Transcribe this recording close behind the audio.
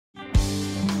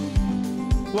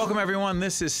Welcome, everyone.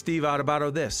 This is Steve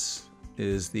Adubato. This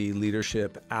is the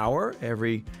Leadership Hour.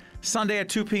 Every Sunday at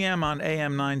 2 p.m. on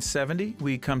AM 970,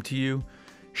 we come to you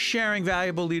sharing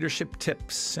valuable leadership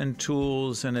tips and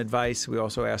tools and advice. We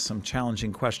also ask some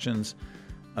challenging questions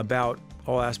about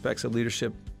all aspects of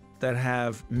leadership that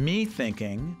have me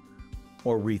thinking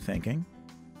or rethinking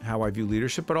how I view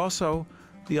leadership, but also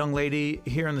the young lady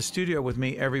here in the studio with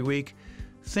me every week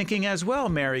thinking as well,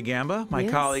 Mary Gamba, my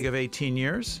colleague of 18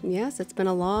 years. Yes, it's been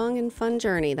a long and fun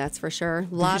journey, that's for sure.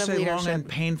 A lot of leadership. Did you say long and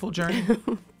painful journey?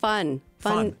 Fun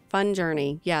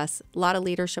journey, yes. A lot of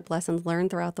leadership lessons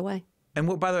learned throughout the way.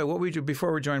 And by the way, what we do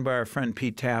before we're joined by our friend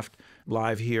Pete Taft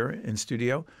live here in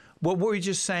studio, what were you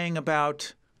just saying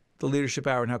about the Leadership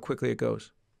Hour and how quickly it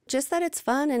goes? Just that it's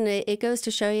fun, and it goes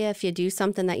to show you if you do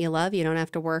something that you love, you don't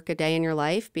have to work a day in your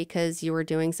life because you are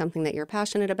doing something that you're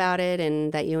passionate about it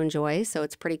and that you enjoy, so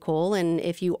it's pretty cool. And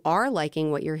if you are liking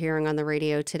what you're hearing on the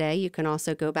radio today, you can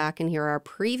also go back and hear our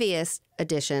previous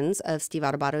editions of Steve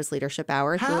Adubato's Leadership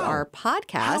Hour through our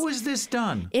podcast. How is this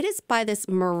done? It is by this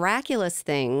miraculous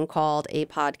thing called a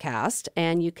podcast,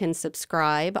 and you can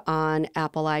subscribe on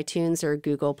Apple iTunes or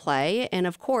Google Play. And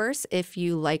of course, if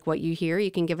you like what you hear, you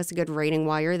can give us a good rating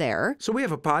while you're there. So we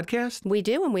have a podcast? We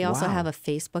do, and we also have a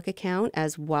Facebook account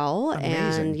as well.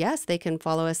 Amazing. And yes, they can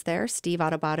follow us there, Steve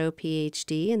Adubato,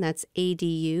 Ph.D., and that's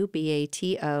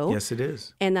Adubato. Yes, it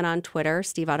is. And then on Twitter,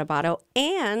 Steve Adubato.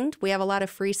 And we have a lot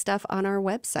of free stuff on our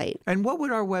website. And what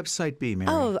would our website be, Mary?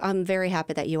 Oh, I'm very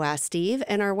happy that you asked, Steve.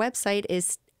 And our website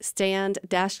is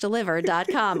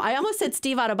stand-deliver.com. I almost said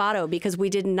Steve Adubato because we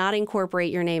did not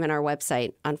incorporate your name in our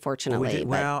website, unfortunately.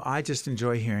 Well, I just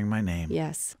enjoy hearing my name.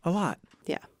 Yes. A lot.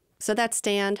 Yeah. So that's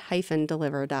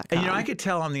stand-deliver.com. And, I could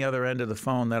tell on the other end of the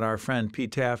phone that our friend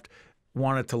Pete Taft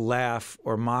wanted to laugh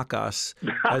or mock us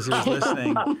as he was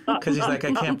listening because he's like,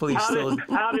 I can't believe still.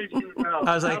 How did you know?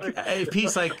 I was like, hey,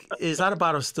 Pete's like, is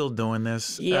Adubato still doing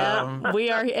this? Yeah, we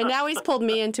are. And now he's pulled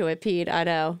me into it, Pete. I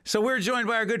know. So we're joined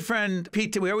by our good friend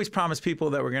Pete. We always promise people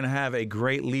that we're going to have a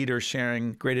great leader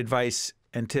sharing great advice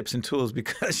and tips and tools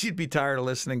because you'd be tired of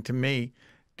listening to me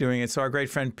doing it. So our great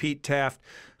friend Pete Taft,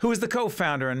 who is the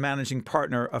co-founder and managing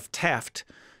partner of Taft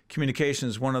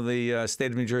Communications, one of the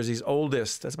state of New Jersey's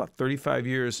oldest, that's about 35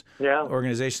 years,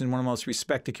 organization, one of the most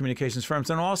respected communications firms.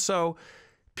 And also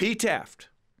Pete Taft,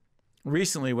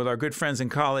 recently with our good friends and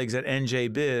colleagues at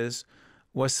NJ Biz,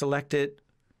 was selected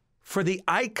for the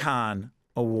Icon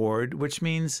Award, which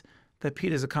means that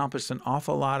Pete has accomplished an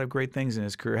awful lot of great things in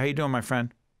his career. How you doing, my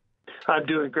friend? I'm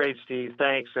doing great, Steve.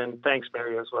 Thanks, and thanks,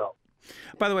 Mary, as well.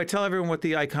 By the way, tell everyone what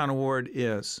the Icon Award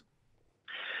is.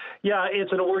 Yeah,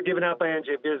 it's an award given out by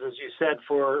NJ Biz, as you said,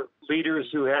 for leaders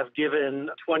who have given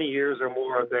 20 years or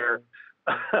more of their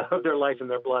life and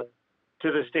their blood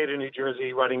to the state of New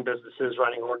Jersey, running businesses,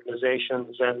 running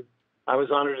organizations. And I was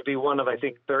honored to be one of, I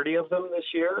think, 30 of them this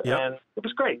year. Yep. And it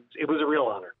was great. It was a real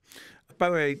honor. By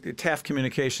the way, Taft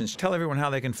Communications, tell everyone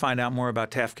how they can find out more about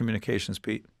Taft Communications,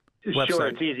 Pete. Sure,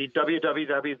 Website. it's easy.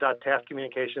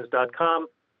 www.taftcommunications.com.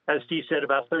 As Steve said,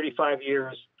 about 35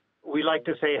 years. We like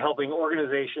to say helping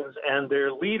organizations and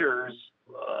their leaders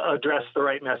address the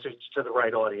right message to the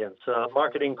right audience.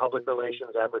 Marketing, public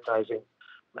relations, advertising,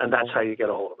 and that's how you get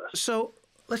a hold of us. So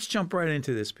let's jump right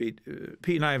into this, Pete.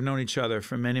 Pete and I have known each other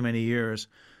for many, many years.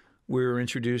 We were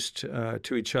introduced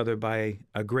to each other by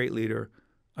a great leader,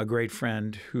 a great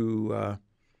friend who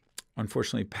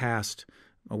unfortunately passed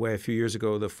away a few years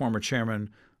ago, the former chairman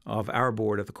of our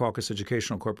board at the Caucus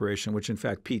Educational Corporation, which in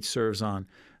fact Pete serves on,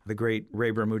 the great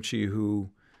Ray Bramucci, who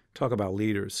talk about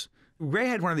leaders. Ray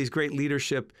had one of these great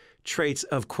leadership traits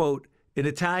of, quote, in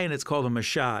Italian it's called a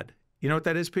mashad. You know what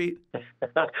that is, Pete?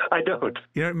 I don't.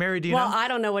 You know, Mary, do you know? Well, I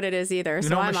don't know what it is either. You so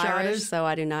know what I'm mashad Irish, is? so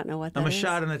I do not know what that is. A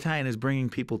mashad in Italian is bringing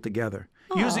people together.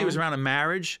 Usually it was around a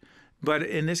marriage, but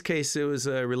in this case it was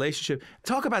a relationship.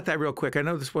 Talk about that real quick. I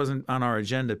know this wasn't on our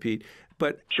agenda, Pete,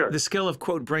 but the skill of,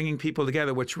 quote, bringing people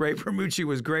together, which Ray Bramucci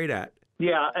was great at.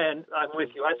 Yeah, and I'm with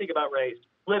you. I think about Ray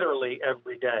literally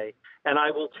every day. And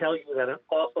I will tell you that an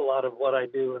awful lot of what I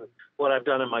do and what I've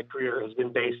done in my career has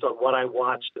been based on what I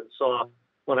watched and saw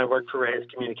when I worked for Ray as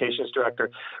communications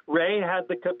director. Ray had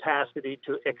the capacity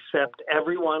to accept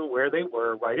everyone where they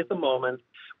were right at the moment,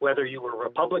 whether you were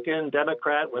Republican,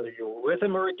 Democrat, whether you were with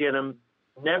him or against him,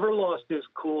 never lost his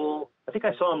cool. I think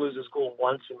I saw him lose his cool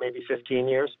once in maybe 15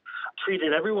 years,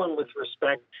 treated everyone with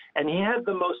respect. And he had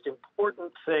the most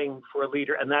important thing for a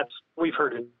leader, and that's, we've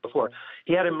heard it before,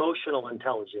 he had emotional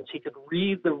intelligence. He could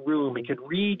read the room. He could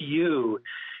read you.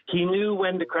 He knew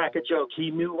when to crack a joke. He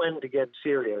knew when to get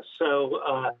serious. So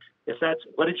if that's,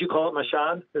 what did you call it,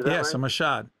 mashad? Is that yes, right? a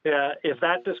mashad. Yeah, if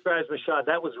that describes mashad,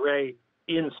 that was Ray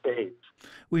in spades.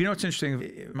 Well, you know what's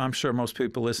interesting? I'm sure most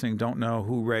people listening don't know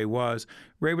who Ray was.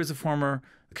 Ray was the former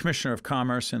commissioner of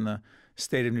commerce in the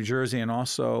state of New Jersey, and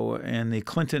also in the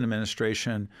Clinton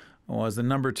administration was the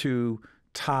 #2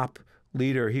 top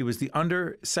leader. He was the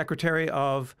undersecretary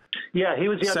of Yeah, he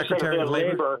was the Secretary Undersecretary of of Labor.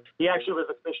 Labor. He actually was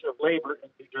the Commissioner of Labor in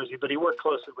New Jersey, but he worked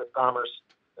closely with Commerce.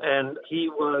 And he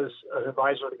was an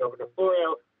advisor to Governor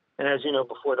Florio. And as you know,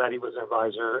 before that, he was an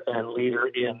advisor and leader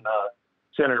in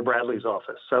Senator Bradley's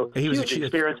office. So He was huge a-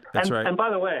 experience. that's and, right. And by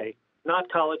the way,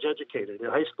 not college educated.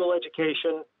 High school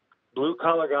education,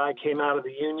 blue-collar guy, came out of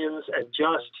the unions and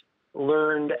just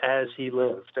learned as he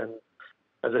lived. And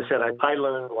as I said, I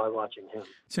learned while watching him.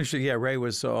 It's interesting. Yeah, Ray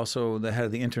was also the head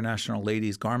of the International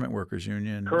Ladies Garment Workers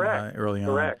Union Correct. Early on.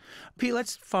 Correct. Pete,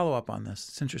 let's follow up on this.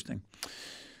 It's interesting.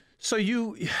 So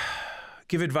you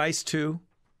give advice to,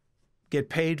 get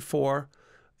paid for,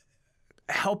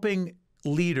 helping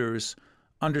leaders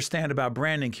understand about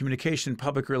branding, communication,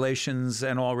 public relations,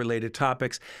 and all related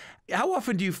topics. How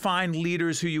often do you find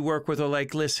leaders who you work with are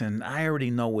like, listen, I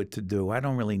already know what to do. I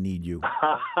don't really need you.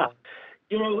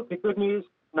 You know, the good news,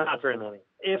 not very many.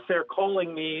 If they're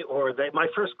calling me my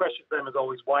first question to them is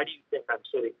always, why do you think I'm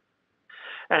sitting?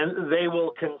 And they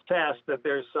will confess that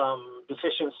there's some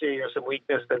deficiency or some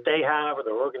weakness that they have or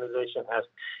their organization has.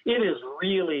 It is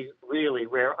really, really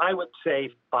rare. I would say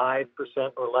 5%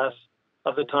 or less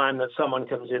of the time that someone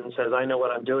comes in and says, I know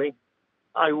what I'm doing.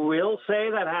 I will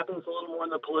say that happens a little more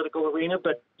in the political arena,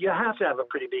 but you have to have a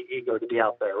pretty big ego to be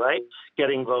out there, right?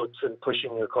 Getting votes and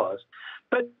pushing your cause.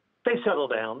 But they settle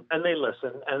down and they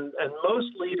listen. And most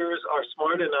leaders are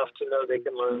smart enough to know they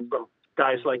can learn from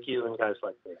guys like you and guys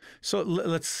like me. So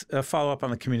let's follow up on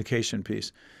the communication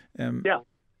piece. Yeah.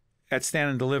 At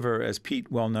Stand and Deliver, as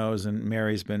Pete well knows, and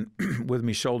Mary's been with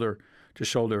me shoulder to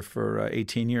shoulder for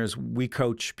 18 years, we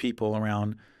coach people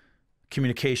around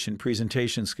communication,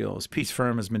 presentation skills. Pete's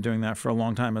firm has been doing that for a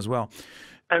long time as well.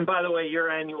 And by the way, your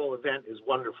annual event is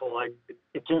wonderful.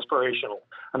 It's inspirational.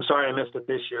 I'm sorry I missed it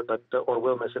this year, or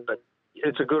will miss it, but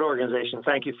it's a good organization.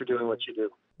 Thank you for doing what you do.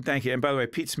 Thank you. And by the way,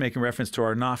 Pete's making reference to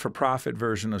our not-for-profit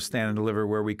version of Stand and Deliver,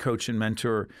 where we coach and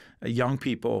mentor young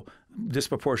people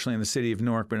disproportionately in the city of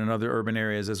Newark, but in other urban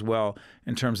areas as well,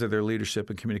 in terms of their leadership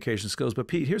and communication skills. But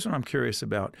Pete, here's what I'm curious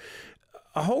about.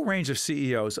 A whole range of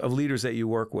CEOs, of leaders that you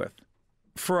work with,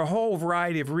 for a whole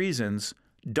variety of reasons,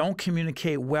 don't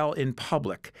communicate well in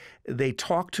public. They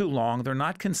talk too long. They're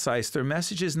not concise. Their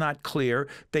message is not clear.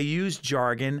 They use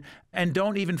jargon and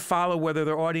don't even follow whether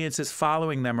their audience is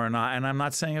following them or not. And I'm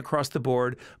not saying across the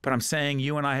board, but I'm saying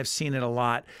you and I have seen it a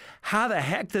lot. How the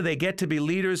heck do they get to be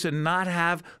leaders and not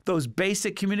have those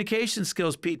basic communication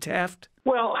skills, Pete Taft?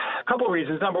 Well, a couple of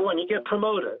reasons. Number one, you get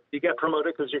promoted. You get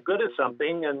promoted because you're good at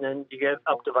something, and then you get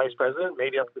up to vice president,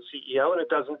 maybe up to CEO, and it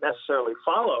doesn't necessarily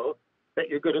follow that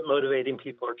you're good at motivating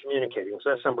people or communicating.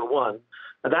 So that's number one.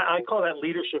 And I call that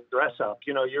leadership dress up.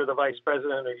 You know, you're the vice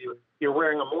president or you're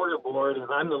wearing a mortarboard and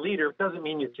I'm the leader. It doesn't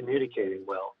mean you're communicating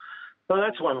well. So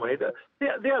that's one way. The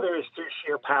other is through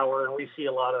sheer power, and we see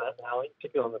a lot of that now,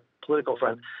 particularly on the political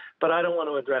front. But I don't want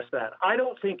to address that. I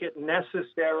don't think it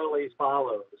necessarily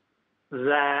follows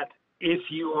that if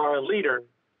you are a leader,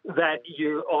 that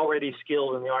you're already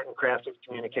skilled in the art and craft of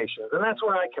communication. And that's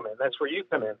where I come in. That's where you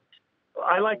come in.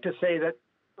 I like to say that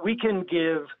we can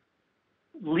give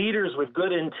leaders with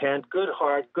good intent, good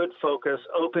heart, good focus,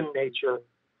 open nature,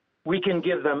 we can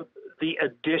give them the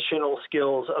additional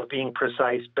skills of being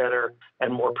precise, better,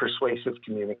 and more persuasive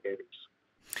communicators.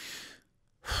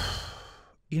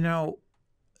 You know,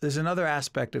 there's another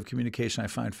aspect of communication I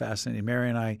find fascinating. Mary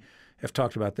and I have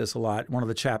talked about this a lot. One of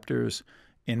the chapters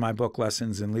in my book,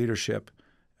 Lessons in Leadership,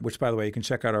 which, by the way, you can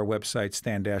check out our website,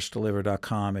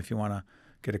 stand-deliver.com, if you want to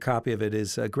get a copy of it,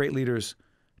 is great leaders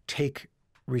take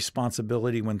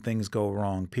responsibility when things go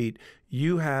wrong. Pete,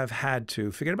 you have had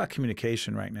to, forget about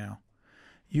communication right now,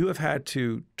 you have had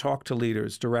to talk to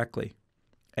leaders directly,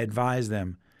 advise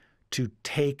them to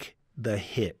take the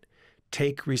hit,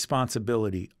 take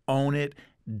responsibility, own it,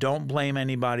 don't blame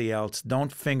anybody else,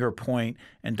 don't finger point,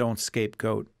 and don't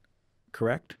scapegoat.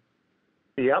 Correct?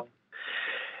 Yep.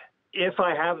 If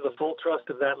I have the full trust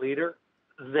of that leader,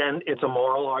 then it's a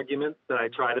moral argument that I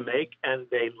try to make, and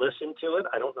they listen to it.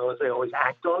 I don't know if they always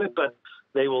act on it, but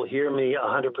they will hear me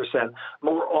 100%.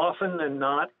 More often than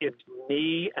not, it's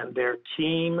me and their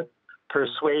team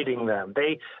persuading them.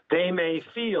 They may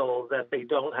feel that they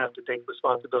don't have to take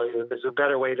responsibility, that there's a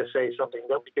better way to say something,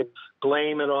 that we could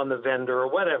blame it on the vendor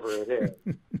or whatever it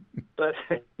is. But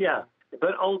yeah,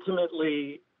 but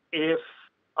ultimately, if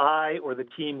I or the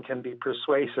team can be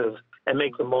persuasive and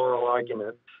make the moral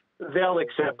argument, they'll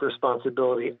accept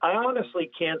responsibility. I honestly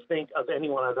can't think of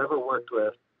anyone I've ever worked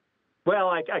with. Well,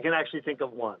 I can actually think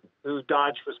of one who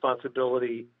dodged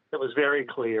responsibility that was very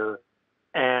clear,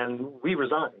 and we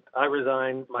resigned. I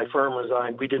resigned. My firm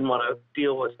resigned. We didn't want to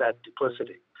deal with that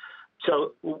duplicity.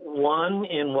 So one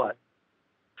in what,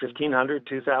 1,500,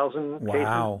 2,000 cases?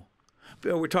 Wow.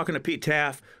 Bill, we're talking to Pete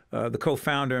Taft, the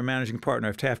co-founder and managing partner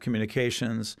of Taft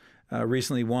Communications,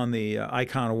 recently won the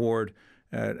Icon Award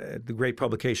at the great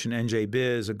publication NJ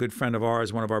Biz, a good friend of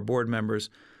ours, one of our board members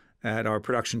at our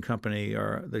production company,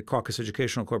 the Caucus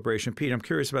Educational Corporation. Pete, I'm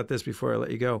curious about this before I let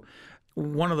you go.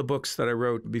 One of the books that I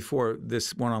wrote before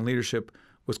this one on leadership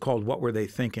was called What Were They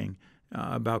Thinking?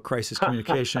 About crisis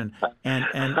communication, and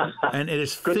it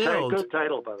is filled. Good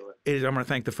title, by the way. I'm going to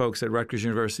thank the folks at Rutgers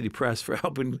University Press for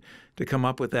helping to come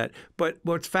up with that. But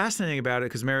what's fascinating about it,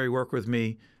 because Mary worked with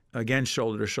me, again,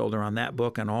 shoulder to shoulder on that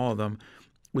book and all of them,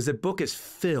 was that book is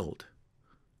filled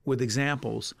with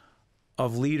examples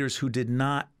of leaders who did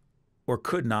not or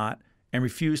could not and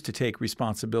refused to take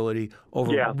responsibility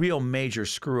over real major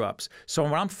screw-ups. So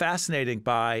what I'm fascinated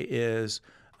by is,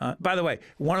 by the way,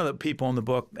 one of the people in the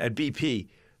book at BP,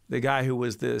 the guy who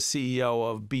was the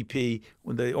CEO of BP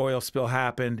when the oil spill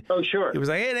happened. Oh, sure. He was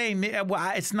like, it ain't me.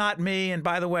 Well, it's not me. And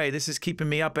by the way, this is keeping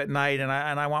me up at night, and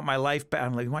I want my life back.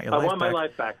 I'm like, you want your life back? I want my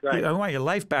life back, right. I want your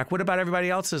life back. What about everybody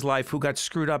else's life who got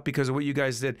screwed up because of what you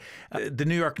guys did? The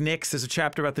New York Knicks, there's a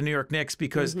chapter about the New York Knicks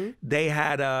because they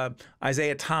had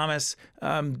Isaiah Thomas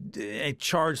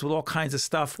charged with all kinds of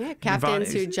stuff. Yeah,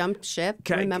 captains who jumped ship,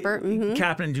 remember?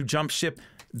 Captain who jumped ship.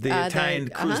 The Italian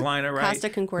cruise liner, right? Costa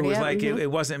Concordia. Who was like,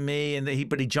 it wasn't me,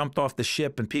 but he jumped off the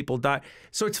ship and people died.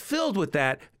 So it's filled with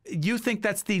that. You think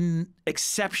that's the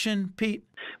exception, Pete?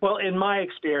 Well, in my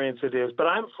experience, it is. But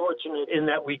I'm fortunate in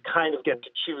that we kind of get to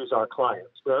choose our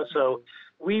clients. So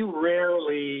we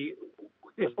rarely,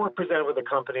 if we're presented with a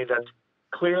company that's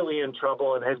clearly in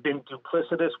trouble and has been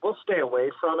duplicitous, we'll stay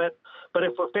away from it. But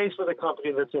if we're faced with a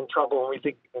company that's in trouble and we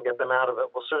think we can get them out of it,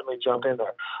 we'll certainly jump in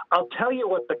there. I'll tell you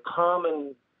what the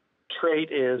common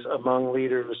trait is among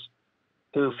leaders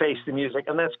who face the music,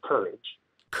 and that's courage.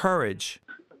 Courage.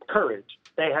 Courage.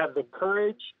 They have the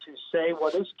courage to say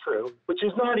what is true, which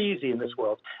is not easy in this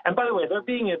world. And by the way, they're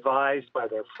being advised by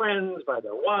their friends, by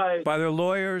their wives, by their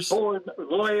lawyers.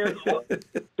 Lawyers.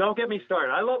 Don't get me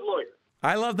started. I love lawyers.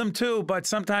 I love them too, but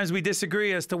sometimes we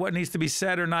disagree as to what needs to be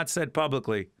said or not said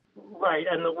publicly. Right,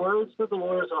 and the words that the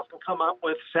lawyers often come up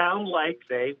with sound like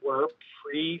they were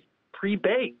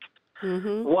pre-baked.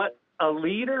 What a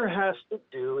leader has to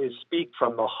do is speak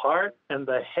from the heart and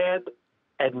the head,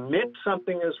 admit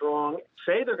something is wrong,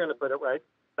 say they're going to put it right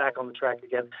back on the track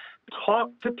again.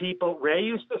 Talk to people. Ray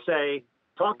used to say,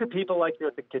 talk to people like you're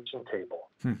at the kitchen table.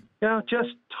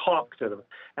 Just talk to them.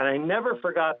 And I never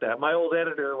forgot that. My old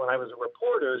editor, when I was a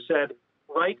reporter, said,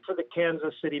 write for the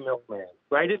Kansas City Milkman.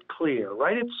 Write it clear.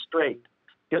 Write it straight.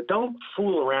 Don't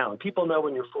fool around. People know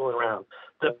when you're fooling around.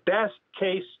 The best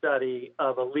case study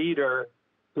of a leader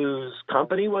whose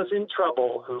company was in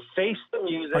trouble, who faced the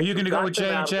music. Are you going to go with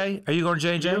J&J? Are you going to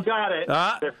J&J? You got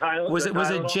it. Was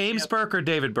it James Burke or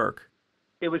David Burke?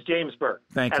 It was James Burke.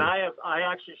 Thank you. And I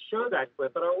actually show that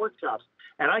clip at our workshops.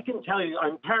 And I can tell you,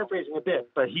 I'm paraphrasing a bit,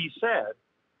 but he said,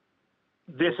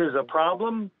 this is a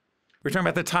problem. We're talking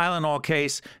about the Tylenol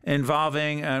case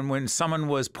involving when someone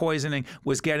was poisoning,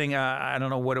 was getting I don't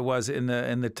know what it was in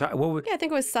the what I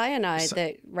think it was cyanide.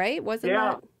 Right? Wasn't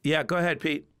that? Yeah, go ahead,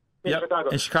 Pete. In Chicago.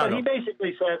 In Chicago. So he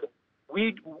basically said,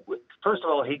 first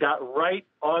of all, he got right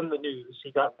on the news.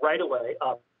 He got right away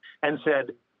up and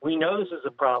said, we know this is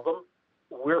a problem.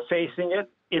 We're facing it.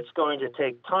 It's going to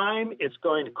take time. It's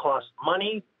going to cost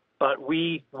money, but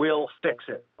we will fix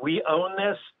it. We own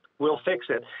this. We'll fix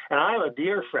it. And I have a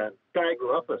dear friend, guy I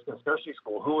grew up with since nursery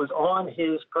school, who was on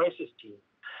his crisis team,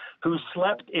 who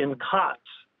slept in cots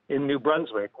in New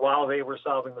Brunswick while they were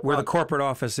solving the problem. Where the corporate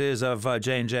office is of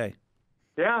J&J.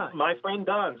 Yeah, my friend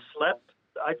Don slept,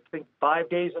 I think, 5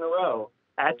 days in a row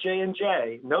at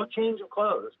J&J, no change of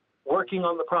clothes, working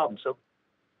on the problem. So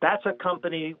that's a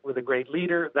company with a great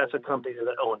leader. That's a company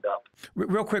that owned up.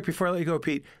 Real quick before I let you go,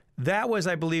 Pete, that was,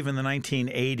 I believe, in the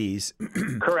 1980s.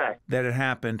 Correct. That it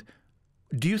happened.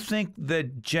 Do you think the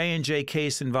J&J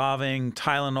case involving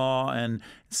Tylenol and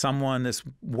someone, this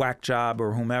whack job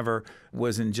or whomever,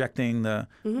 was injecting the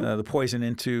poison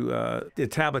into the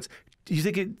tablets, do you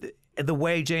think the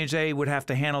way J&J would have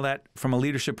to handle that from a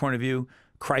leadership point of view,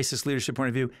 crisis leadership point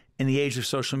of view, in the age of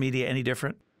social media, any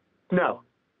different? No.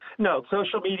 No,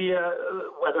 social media,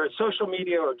 whether it's social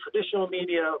media or traditional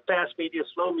media, fast media,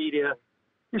 slow media,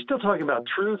 you're still talking about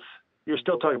truth. You're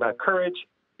still talking about courage.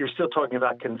 You're still talking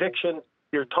about conviction.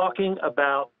 You're talking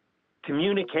about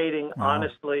communicating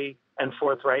honestly and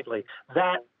forthrightly.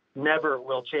 That never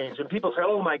will change. And people say,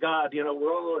 oh, my God, we're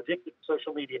all addicted to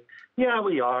social media. Yeah,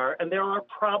 we are. And there are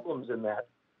problems in that.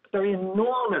 But there are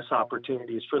enormous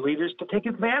opportunities for leaders to take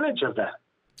advantage of that.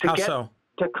 How so?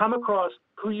 To come across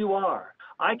who you are.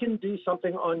 I can do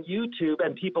something on YouTube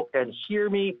and people can hear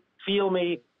me, feel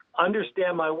me,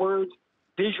 understand my words.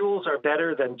 Visuals are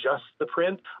better than just the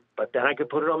print, but then I could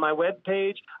put it on my web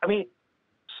page. I mean,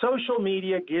 social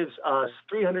media gives us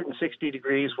 360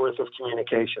 degrees worth of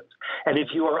communications. And if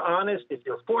you are honest, if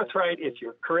you're forthright, if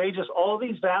you're courageous, all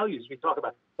these values we talk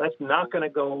about, that's not going to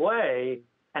go away,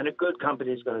 and a good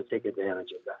company is going to take advantage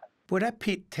of that. Boy, that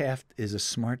Pete Taft is a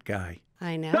smart guy.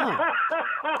 I know.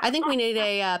 I think we need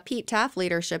a Pete Taft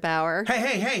leadership hour.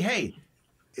 Hey.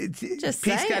 Just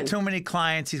Pete's saying. got too many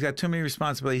clients. He's got too many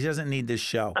responsibilities. He doesn't need this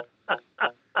show.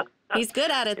 He's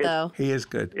good at it, though. He is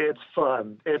good. It's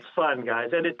fun. It's fun, guys.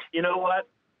 And you know what?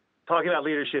 Talking about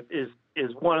leadership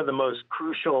is one of the most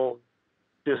crucial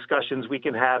discussions we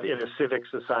can have in a civic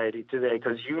society today,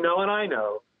 because and I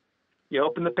know, you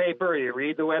open the paper or you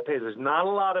read the webpage, there's not a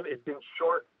lot of it's in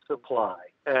short supply.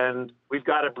 And we've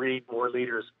got to breed more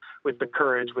leaders with the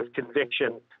courage, with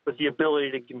conviction, with the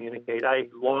ability to communicate. I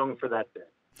long for that day.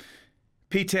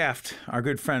 Pete Taft, our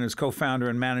good friend, is co-founder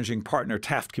and managing partner,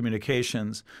 Taft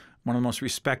Communications, one of the most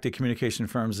respected communication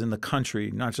firms in the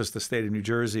country, not just the state of New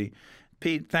Jersey.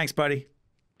 Pete, thanks, buddy.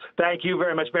 Thank you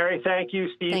very much, Barry. Thank you,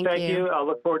 Steve. Thank you. I'll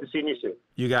look forward to seeing you soon.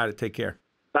 You got it. Take care.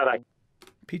 Bye-bye.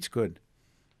 Pete's good.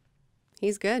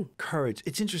 He's good. Courage.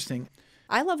 It's interesting.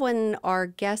 I love when our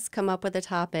guests come up with a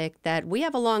topic that we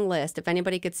have a long list. If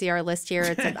anybody could see our list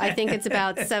here, I think it's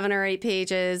about 7 or 8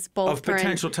 pages. Bold of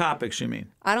potential topics, you mean?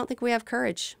 I don't think we have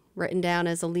courage written down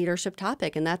as a leadership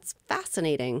topic, and that's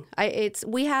fascinating.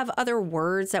 We have other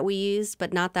words that we use,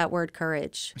 but not that word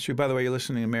courage. Sure. By the way, you're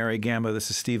listening to Mary Gamba. This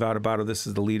is Steve Adubato. This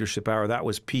is the Leadership Hour. That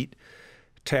was Pete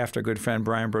Taft, our good friend.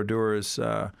 Brian Brodeur is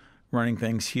running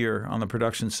things here on the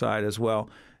production side as well.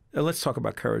 Let's talk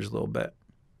about courage a little bit.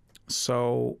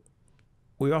 So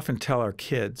we often tell our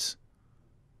kids,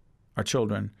 our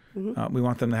children, we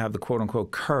want them to have the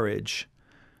quote-unquote courage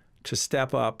to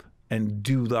step up and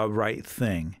do the right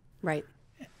thing. Right.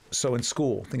 So in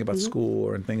school, think about school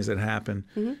or in things that happen.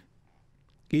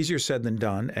 Easier said than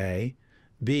done, A.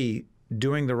 B,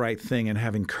 doing the right thing and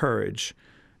having courage.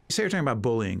 Say you're talking about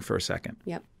bullying for a second.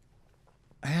 Yep.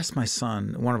 I asked my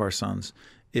son, one of our sons,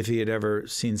 if he had ever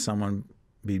seen someone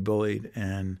be bullied,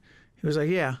 and he was like,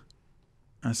 yeah.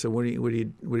 I said, what have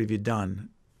you done?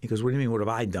 He goes, what do you mean, what have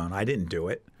I done? I didn't do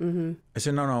it. I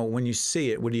said, no, when you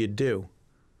see it, what do you do?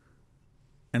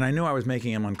 And I knew I was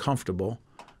making him uncomfortable,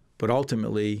 but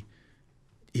ultimately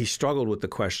he struggled with the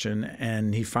question,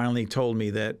 and he finally told me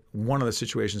that one of the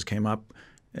situations came up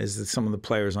is that some of the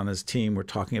players on his team were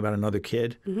talking about another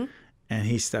kid, and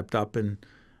he stepped up, and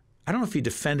I don't know if he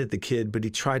defended the kid, but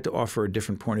he tried to offer a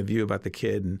different point of view about the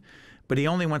kid, but he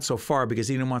only went so far because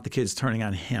he didn't want the kids turning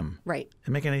on him. Right. Does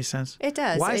it make any sense? It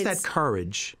does. Why is that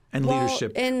courage and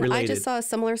leadership related? I just saw a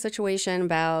similar situation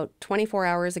about 24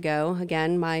 hours ago.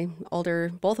 Again,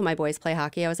 both of my boys play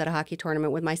hockey. I was at a hockey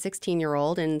tournament with my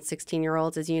 16-year-old, and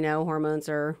 16-year-olds, as you know, hormones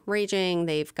are raging.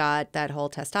 They've got that whole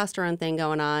testosterone thing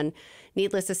going on.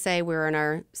 Needless to say, we were in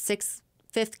our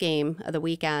fifth game of the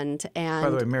weekend. And by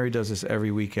the way, Mary does this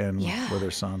every weekend with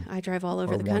her son. I drive all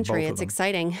over the country. It's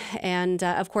exciting. And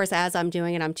of course, as I'm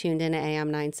doing it, I'm tuned in to AM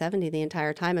 970 the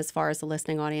entire time as far as the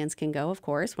listening audience can go, of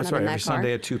course. When That's I'm right, in that car.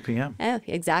 Sunday at 2 p.m.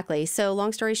 Exactly. So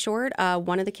long story short,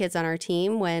 one of the kids on our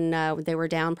team, when they were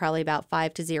down probably about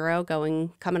 5-0,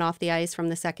 coming off the ice from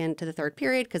the second to the third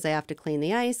period because they have to clean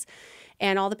the ice.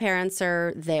 And all the parents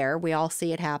are there. We all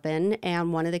see it happen.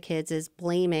 And one of the kids is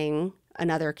blaming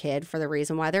another kid for the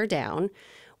reason why they're down,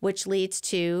 which leads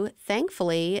to,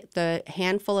 thankfully, the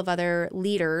handful of other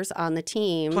leaders on the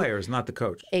team. Players, not the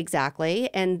coach. Exactly.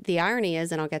 And the irony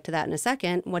is, and I'll get to that in a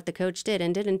second, what the coach did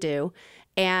and didn't do.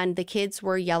 And the kids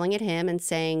were yelling at him and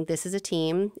saying, this is a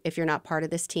team. If you're not part of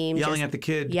this team. Yelling at the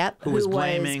kid who was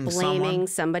blaming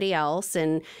somebody else.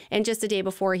 And just the day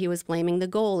before, he was blaming the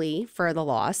goalie for the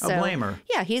loss. So, a blamer.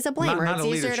 Yeah, he's a blamer. Not a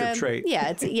leadership trait.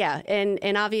 Yeah,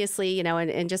 and obviously,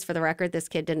 and just for the record, this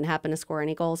kid didn't happen to score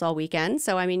any goals all weekend.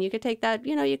 So, I mean, you could take that,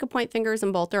 you could point fingers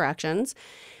in both directions.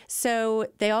 So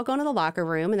they all go into the locker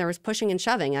room, and there was pushing and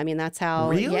shoving. I mean, that's how,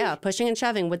 really? Pushing and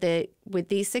shoving with these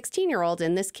 16-year-olds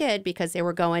and this kid, because they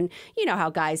were going, you know how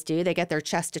guys do. They get their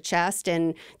chest to chest,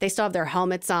 and they still have their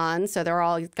helmets on. So they're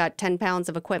all got 10 pounds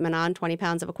of equipment on, 20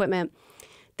 pounds of equipment.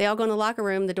 They all go in the locker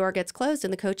room. The door gets closed,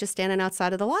 and the coach is standing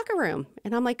outside of the locker room.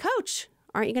 And I'm like, Coach,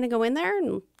 aren't you going to go in there?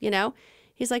 And,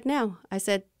 He's like, no. I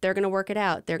said, they're going to work it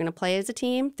out. They're going to play as a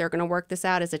team. They're going to work this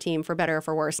out as a team for better or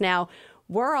for worse. Now,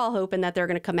 we're all hoping that they're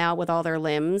going to come out with all their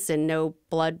limbs and no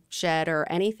bloodshed or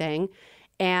anything.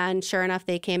 And sure enough,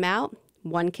 they came out.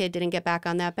 One kid didn't get back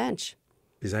on that bench.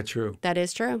 Is that true? That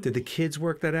is true. Did the kids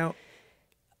work that out?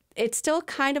 It's still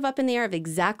kind of up in the air of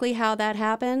exactly how that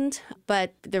happened.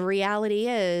 But the reality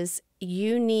is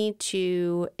you need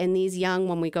to, in these young,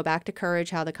 when we go back to courage,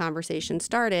 how the conversation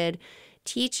started,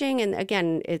 teaching, and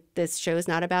again, this show is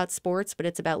not about sports, but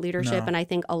it's about leadership. No. And I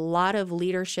think a lot of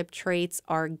leadership traits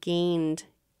are gained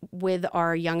with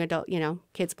our young adult,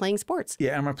 kids playing sports.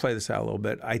 Yeah, I'm going to play this out a little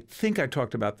bit. I think I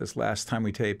talked about this last time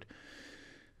we taped.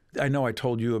 I know I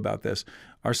told you about this.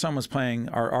 Our son was playing,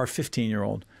 our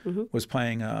 15-year-old was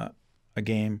playing a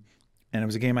game, and it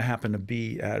was a game I happened to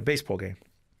be at, a baseball game.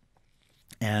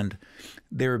 And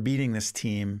they were beating this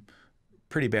team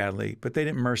pretty badly, but they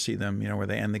didn't mercy them, where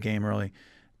they end the game early.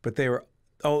 But they were,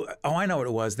 I know what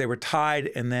it was. They were tied,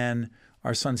 and then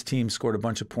our son's team scored a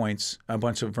bunch of points, a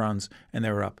bunch of runs, and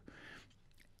they were up.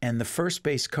 And the first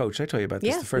base coach, I tell you about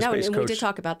this, the first base coach. We did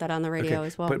talk about that on the radio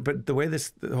as well. But the way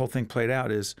the whole thing played out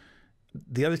is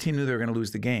the other team knew they were going to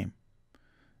lose the game.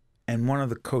 And one of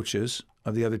the coaches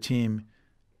of the other team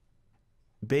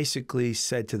basically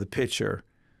said to the pitcher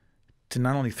to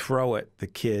not only throw at the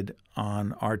kid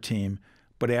on our team,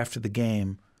 but after the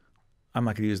game, I'm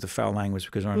not going to use the foul language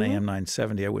because we're on AM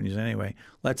 970. I wouldn't use it anyway.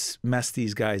 Let's mess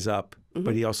these guys up.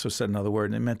 But he also said another word,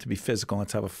 and it meant to be physical.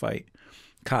 Let's have a fight.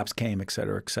 Cops came, et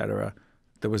cetera, et cetera.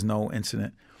 There was no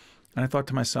incident. And I thought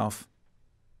to myself,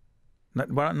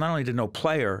 not only did no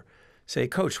player say,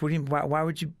 Coach, what do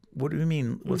you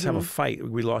mean, let's have a fight?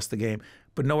 We lost the game.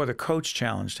 But no other coach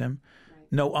challenged him.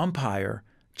 Right. No umpire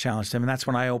challenged him. And that's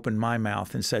when I opened my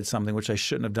mouth and said something which I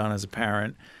shouldn't have done as a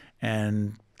parent.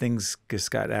 And things just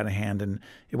got out of hand. And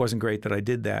it wasn't great that I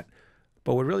did that.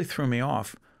 But what really threw me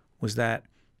off was that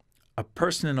a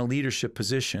person in a leadership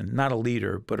position, not a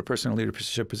leader, but a person in a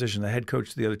leadership position, the head coach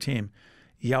of the other team,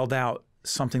 yelled out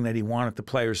something that he wanted the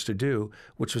players to do,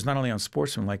 which was not only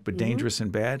unsportsmanlike, but dangerous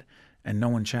and bad, and no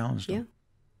one challenged him. Yeah,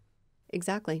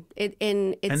 exactly.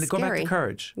 And to go back to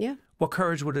courage. Yeah. What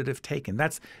courage would it have taken?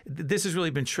 This has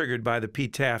really been triggered by the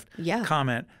Pete Taft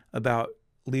comment about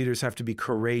leaders have to be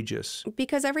courageous.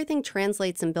 Because everything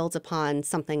translates and builds upon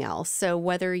something else. So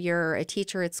whether you're a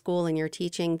teacher at school and you're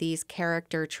teaching these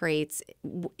character traits,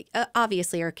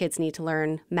 obviously our kids need to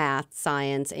learn math,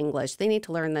 science, English. They need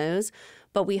to learn those.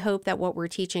 But we hope that what we're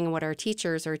teaching and what our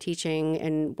teachers are teaching,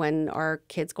 and when our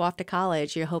kids go off to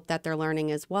college, you hope that they're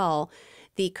learning as well.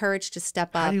 The courage to step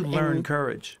up. How do you learn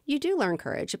courage? You do learn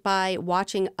courage by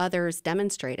watching others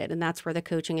demonstrate it. And that's where the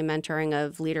coaching and mentoring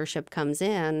of leadership comes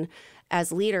in.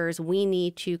 As leaders, we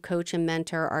need to coach and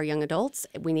mentor our young adults.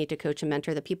 We need to coach and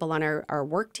mentor the people on our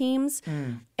work teams.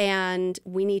 And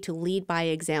we need to lead by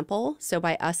example. So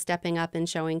by us stepping up and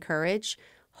showing courage,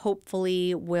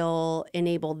 hopefully will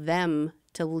enable them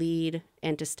to lead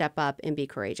and to step up and be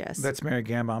courageous. That's Mary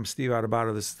Gamba. I'm Steve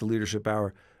Adubato. This is the Leadership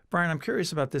Hour. Brian, I'm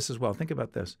curious about this as well. Think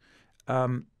about this.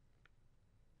 Forget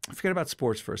about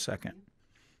sports for a second.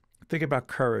 Think about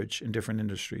courage in different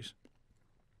industries.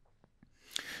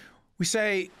 We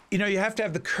say, you have to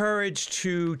have the courage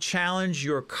to challenge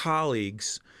your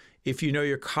colleagues if you know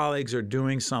your colleagues are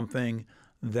doing something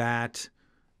that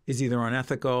is either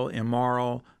unethical,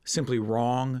 immoral, simply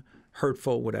wrong,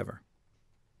 hurtful, whatever.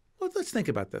 Well, let's think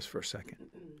about this for a second.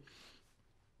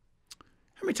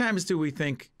 How many times do we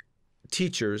think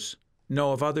teachers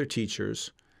know of other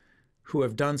teachers who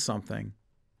have done something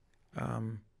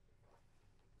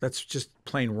that's just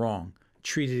plain wrong,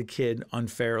 treated a kid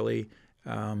unfairly,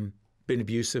 been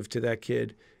abusive to that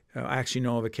kid? I actually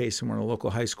know of a case in one of the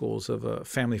local high schools of a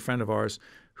family friend of ours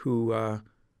who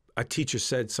a teacher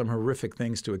said some horrific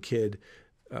things to a kid,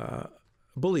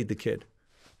 bullied the kid.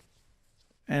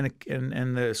 And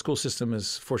the school system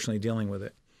is fortunately dealing with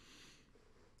it.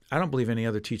 I don't believe any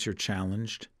other teacher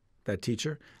challenged that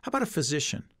teacher. How about a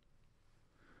physician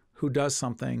who does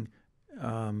something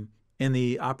in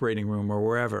the operating room or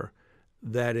wherever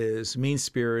that is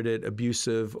mean-spirited,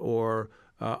 abusive, or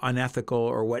unethical,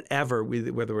 or whatever,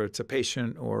 whether it's a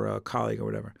patient or a colleague or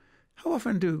whatever? How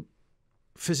often do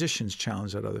physicians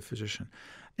challenge that other physician?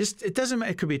 It doesn't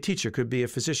matter. It could be a teacher, could be a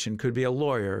physician, could be a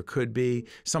lawyer, could be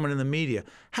someone in the media.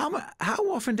 How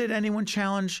often did anyone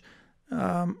challenge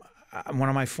one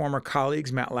of my former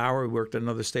colleagues, Matt Lauer? We worked at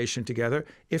another station together.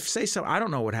 I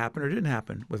don't know what happened or didn't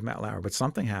happen with Matt Lauer, but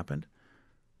something happened.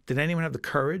 Did anyone have the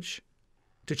courage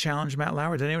to challenge Matt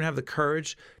Lauer? Did anyone have the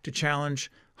courage to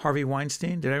challenge Harvey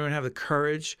Weinstein? Did anyone have the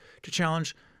courage to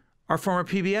challenge our former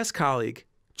PBS colleague,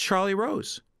 Charlie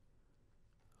Rose,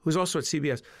 who's also at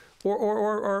CBS, or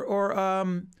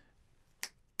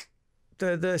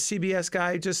the CBS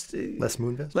guy, just Les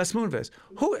Moonves? Les Moonves.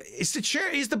 Who is the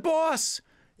chair? He's the boss.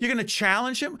 You're going to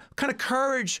challenge him? What kind of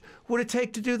courage would it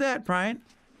take to do that, Brian?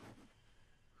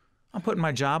 I'm putting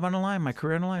my job on the line, my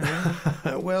career on the line.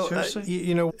 Really? Well,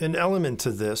 Seriously? an element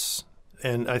to this,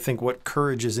 and I think what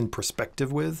courage is in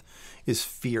perspective with, is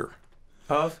fear.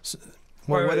 Of?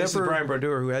 Well, This is whatever. Brian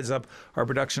Brodeur, who heads up our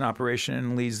production operation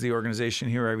and leads the organization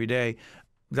here every day.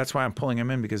 That's why I'm pulling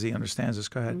him in, because he understands this.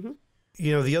 Go ahead. Mm-hmm.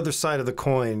 The other side of the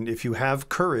coin, if you have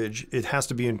courage, it has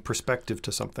to be in perspective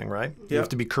to something, right? You have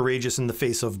to be courageous in the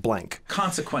face of blank.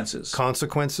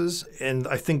 Consequences. And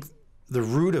I think the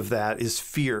root of that is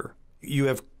fear. You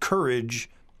have courage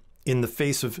in the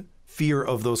face of fear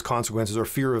of those consequences, or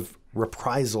fear of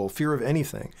reprisal, fear of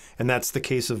anything. And that's the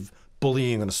case of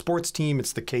bullying on a sports team.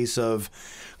 It's the case of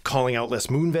calling out Les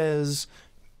Moonves,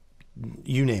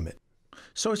 you name it.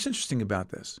 So it's interesting about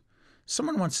this.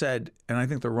 Someone once said, and I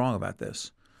think they're wrong about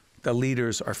this, that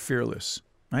leaders are fearless.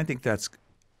 I think that's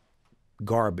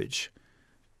garbage.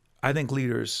 I think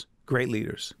leaders, great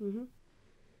leaders,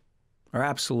 are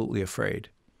absolutely afraid.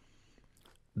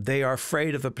 They are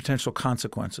afraid of the potential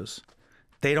consequences.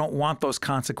 They don't want those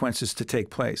consequences to take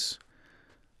place.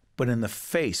 But in the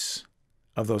face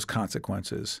of those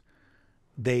consequences,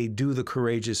 they do the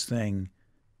courageous thing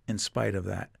in spite of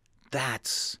that.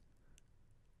 That's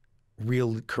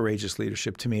real courageous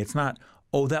leadership to me. It's not,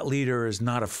 oh, that leader is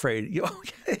not afraid.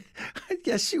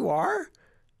 Yes, you are.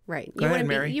 Right. Go ahead,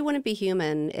 Mary. You wouldn't be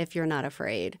human if you're not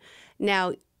afraid.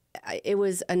 Now, it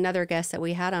was another guest that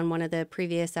we had on one of the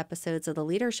previous episodes of the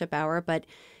Leadership Hour, but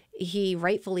he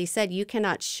rightfully said you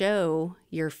cannot show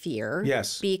your fear.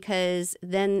 Yes. Because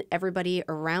then everybody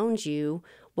around you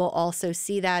will also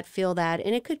see that, feel that,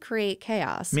 and it could create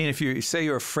chaos. I mean, if you say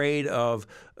you're afraid of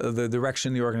the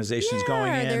direction the organization's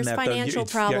going in, there's that financial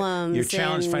problems. you're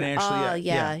challenged and,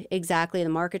 financially. Exactly. The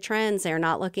market trends, they're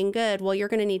not looking good. Well, you're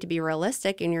going to need to be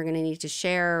realistic, and you're going to need to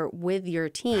share with your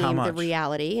team the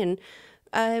reality. And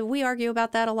we argue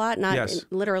about that a lot, not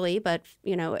literally, but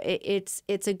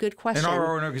it's a good question. In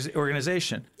our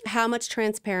organization, how much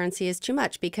transparency is too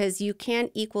much? Because you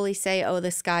can't equally say, oh, the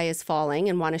sky is falling,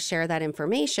 and want to share that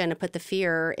information and put the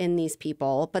fear in these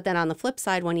people. But then on the flip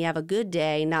side, when you have a good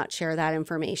day, not share that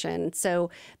information. So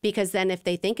because then if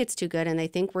they think it's too good and they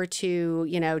think we're too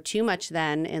much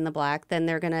then in the black, then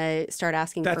they're going to start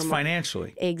asking for more. That's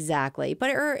financially. Exactly. But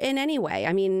or in any way,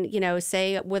 I mean,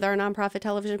 say with our nonprofit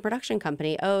television production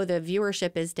company, oh, the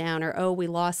viewership is down, or oh, we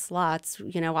lost slots.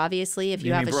 Obviously, if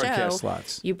you have a show,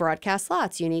 you broadcast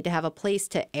slots. You need to have a place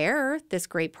to air this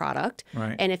great product.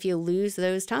 Right. And if you lose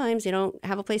those times, you don't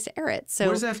have a place to air it. So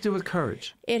what does that have to do with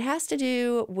courage? It has to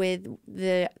do with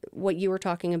what you were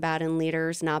talking about in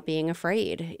leaders not being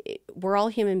afraid. We're all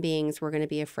human beings. We're going to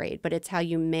be afraid. But it's how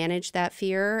you manage that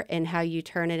fear and how you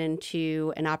turn it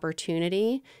into an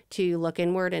opportunity to look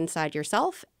inward inside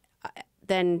yourself,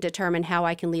 then determine how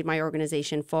I can lead my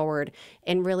organization forward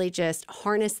and really just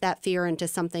harness that fear into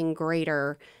something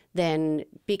greater than,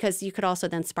 because you could also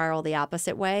then spiral the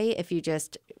opposite way if you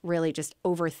just really just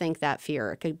overthink that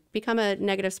fear. It could become a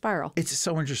negative spiral. It's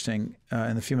so interesting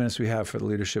in the few minutes we have for the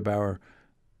Leadership Hour.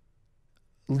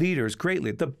 Leaders, great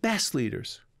leaders, the best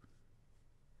leaders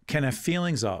can have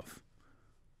feelings of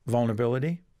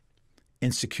vulnerability,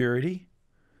 insecurity,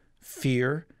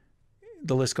 fear,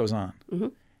 the list goes on. Mm-hmm.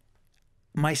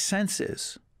 My sense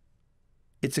is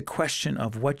it's a question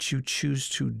of what you choose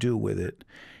to do with it.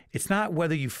 It's not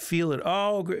whether you feel it.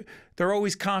 Oh, they're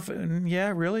always confident.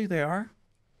 Yeah, really? They are?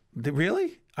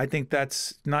 Really? I think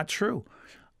that's not true.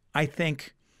 I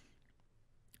think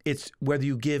it's whether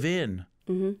you give in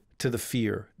to the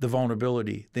fear, the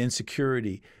vulnerability, the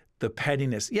insecurity, the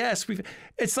pettiness. Yes,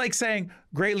 it's like saying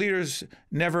great leaders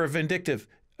never are vindictive.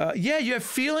 Yeah, you have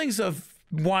feelings of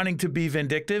wanting to be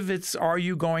vindictive. It's, are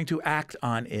you going to act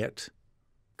on it?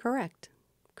 Correct.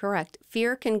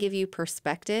 Fear can give you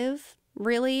perspective,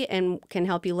 really, and can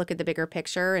help you look at the bigger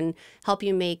picture and help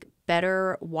you make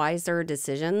better, wiser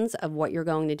decisions of what you're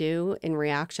going to do in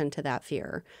reaction to that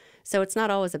fear. So it's not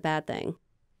always a bad thing.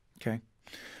 Okay.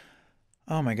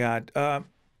 Oh, my God.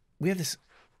 We have this,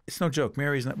 it's no joke.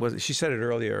 She said it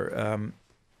earlier.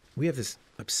 We have this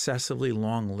obsessively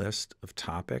long list of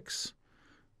topics.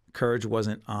 Courage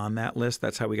wasn't on that list.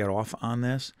 That's how we got off on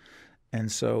this.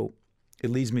 And so it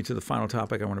leads me to the final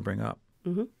topic I want to bring up.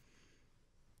 Mm-hmm.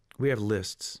 We have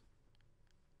lists,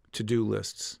 to-do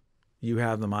lists. You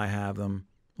have them, I have them.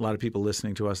 A lot of people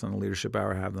listening to us on the Leadership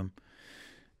Hour have them.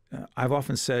 I've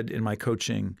often said in my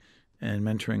coaching and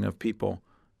mentoring of people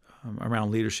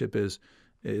around leadership is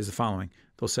the following.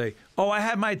 They'll say, oh, I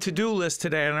had my to-do list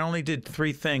today and I only did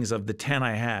 3 things of the 10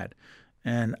 I had.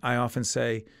 And I often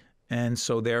say, and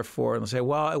so therefore, and they'll say,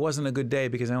 well, it wasn't a good day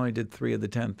because I only did 3 of the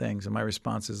 10 things. And my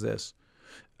response is this.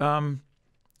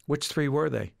 Which 3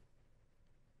 were they?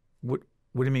 What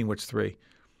do you mean, which 3?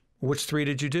 Which 3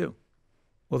 did you do?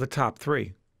 Well, the top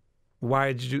 3.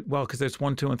 Why did you do? Well, because there's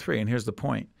 1, 2, and 3. And here's the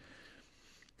point.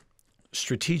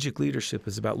 Strategic leadership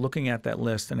is about looking at that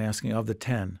list and asking, of the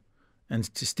 10. And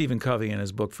to Stephen Covey in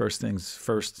his book, First Things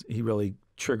First, he really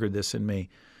triggered this in me.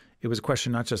 It was a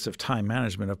question not just of time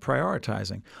management, of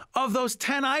prioritizing. Of those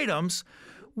 10 items,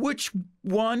 which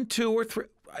 1, 2, or 3,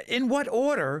 in what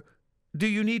order do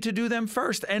you need to do them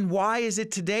first? And why is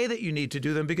it today that you need to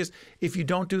do them? Because if you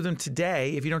don't do them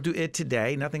today, if you don't do it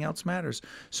today, nothing else matters.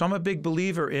 So I'm a big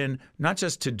believer in not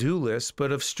just to-do lists,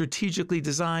 but of strategically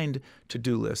designed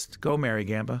to-do lists. Go, Mary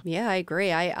Gamba. Yeah, I agree.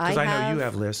 Because I know you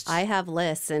have lists. I have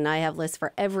lists, and I have lists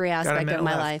for every aspect of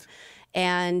my life.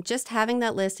 And just having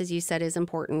that list, as you said, is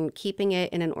important, keeping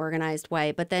it in an organized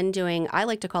way. But then doing, I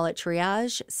like to call it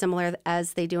triage, similar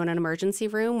as they do in an emergency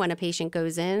room when a patient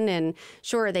goes in and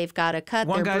sure, they've got a cut,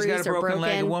 One they're guy's bruised got a broken or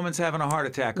leg, a broken. woman's having a heart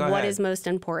attack. Go ahead. What is most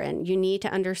important? You need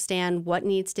to understand what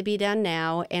needs to be done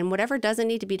now. And whatever doesn't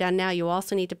need to be done now, you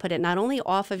also need to put it not only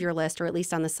off of your list or at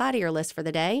least on the side of your list for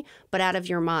the day, but out of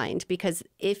your mind. Because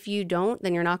if you don't,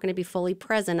 then you're not going to be fully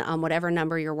present on whatever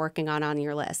number you're working on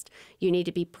your list. You need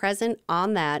to be present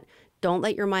on that. Don't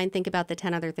let your mind think about the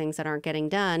 10 other things that aren't getting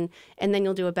done, and then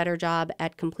you'll do a better job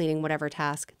at completing whatever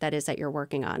task that is that you're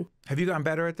working on. Have you gotten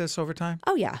better at this over time?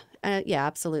 Oh, yeah. Yeah,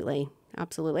 absolutely.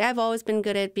 Absolutely. I've always been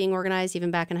good at being organized, even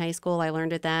back in high school. I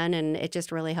learned it then, and it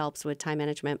just really helps with time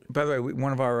management. By the way,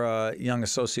 one of our young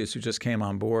associates who just came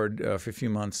on board for a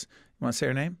few months, you want to say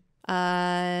her name?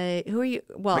 Who are you?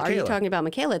 Well, Michaela. are you talking about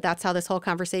Michaela? That's how this whole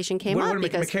conversation came up.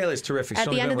 Because Michaela is terrific. At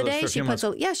the end of the day,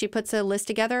 she puts a list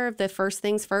together of the first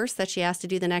things first that she has to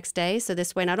do the next day. So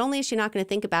this way, not only is she not going to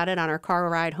think about it on her car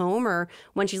ride home or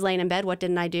when she's laying in bed, what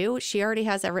didn't I do? She already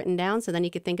has that written down, so then you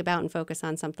could think about and focus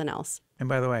on something else. And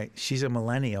by the way, she's a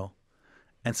millennial.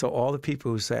 And so all the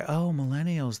people who say, oh,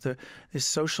 millennials, they're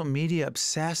social media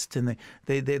obsessed and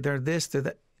they're this, they're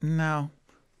that. No,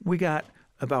 we got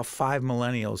about 5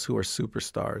 millennials who are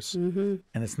superstars. Mm-hmm.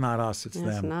 And it's not us, it's them.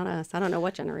 It's not us. I don't know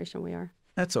what generation we are.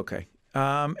 That's okay.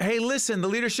 Hey, listen, the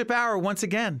Leadership Hour, once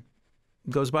again,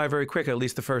 goes by very quick. At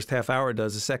least the first half hour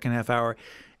does. The second half hour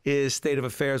is State of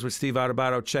Affairs with Steve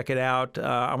Adubato. Check it out.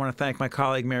 I want to thank my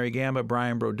colleague, Mary Gamba,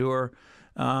 Brian Brodeur.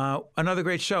 Another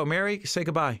great show. Mary, say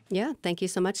goodbye. Yeah, thank you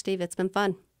so much, Steve. It's been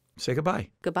fun. Say goodbye.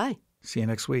 Goodbye. See you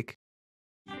next week.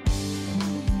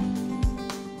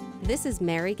 This is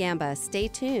Mary Gamba. Stay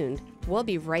tuned. We'll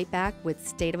be right back with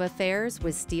State of Affairs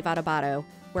with Steve Adubato,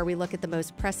 where we look at the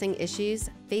most pressing issues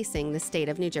facing the state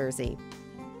of New Jersey.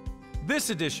 This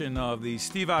edition of the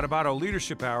Steve Adubato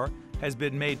Leadership Hour has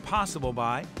been made possible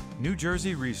by New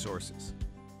Jersey Resources.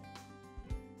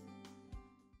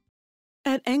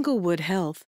 At Englewood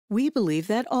Health, we believe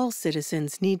that all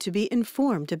citizens need to be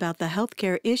informed about the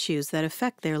healthcare issues that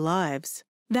affect their lives.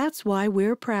 That's why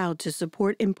we're proud to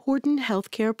support important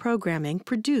healthcare programming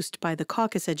produced by the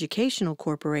Caucus Educational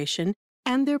Corporation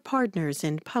and their partners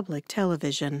in public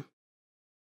television.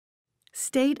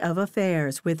 State of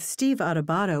Affairs with Steve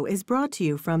Adubato is brought to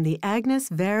you from the Agnes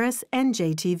Varus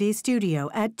NJTV studio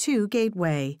at 2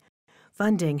 Gateway.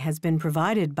 Funding has been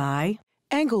provided by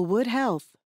Englewood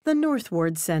Health, the North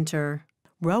Ward Center,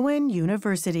 Rowan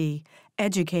University,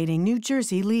 educating New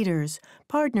Jersey leaders,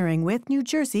 partnering with New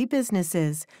Jersey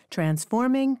businesses,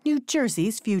 transforming New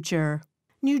Jersey's future.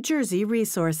 New Jersey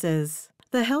Resources,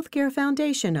 the Healthcare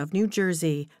Foundation of New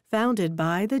Jersey, founded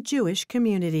by the Jewish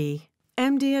community.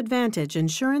 MD Advantage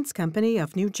Insurance Company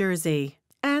of New Jersey.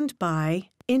 And by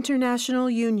International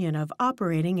Union of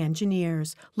Operating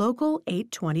Engineers, Local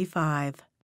 825.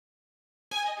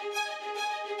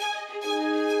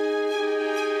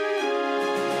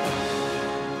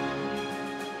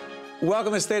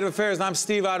 Welcome to State of Affairs. I'm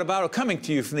Steve Adubato, coming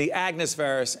to you from the Agnes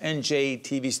Varus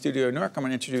NJTV studio in Newark. I'm going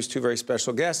to introduce 2 very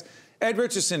special guests. Ed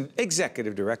Richardson,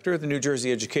 Executive Director of the New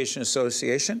Jersey Education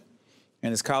Association, and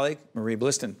his colleague, Marie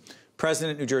Blistan,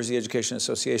 President, New Jersey Education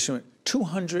Association, with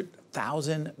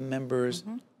 200,000 members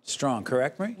strong.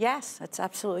 Correct, Marie? Yes, that's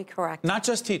absolutely correct. Not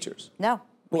just teachers. No.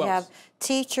 Who We else? have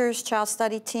teachers, child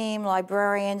study team,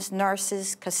 librarians,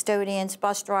 nurses, custodians,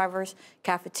 bus drivers,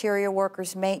 cafeteria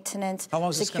workers, maintenance, How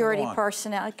long is this gonna security go on?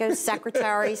 personnel. It goes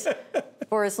secretaries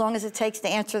for as long as it takes to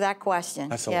answer that question.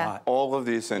 That's a lot. All of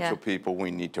the essential Yeah. people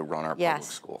we need to run our public Yes.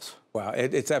 schools. Wow,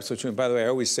 it's absolutely true. And by the way, I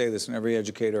always say this when every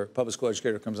educator, public school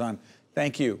educator comes on.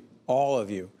 Thank you, all of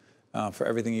you, for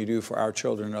everything you do for our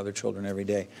children and other children every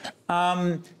day.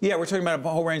 Yeah, we're talking about a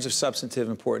whole range of substantive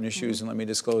important issues, and let me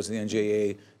disclose the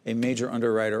NJA, a major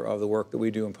underwriter of the work that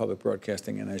we do in public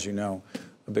broadcasting, and as you know,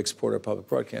 a big supporter of public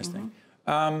broadcasting.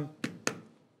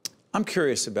 I'm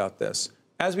curious about this.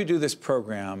 As we do this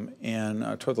program,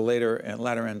 and toward the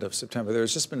latter end of September,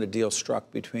 there's just been a deal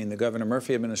struck between the Governor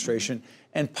Murphy administration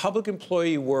and public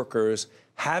employee workers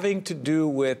having to do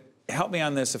with, help me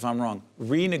on this if I'm wrong,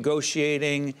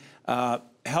 renegotiating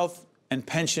health and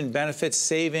pension benefits,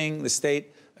 saving the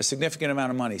state a significant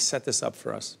amount of money. Set this up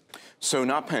for us. So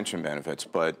not pension benefits,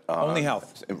 but only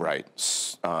health. Right,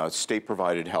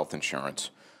 state-provided health insurance.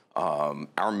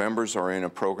 Our members are in a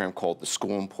program called the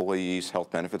School Employees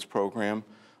Health Benefits Program.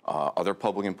 Other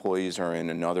public employees are in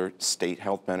another state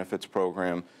health benefits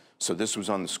program. So this was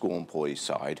on the school employee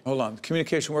side. Hold on.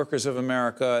 Communication Workers of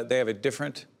America, they have a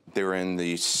different? They're in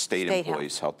the state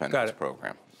employees health benefits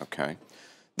program. Okay.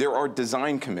 There are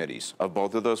design committees of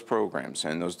both of those programs,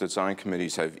 and those design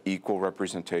committees have equal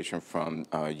representation from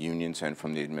unions and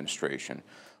from the administration.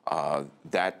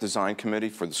 That design committee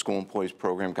for the school employees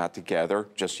program got together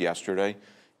just yesterday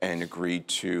and agreed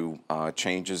to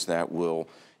changes that will,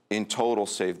 in total,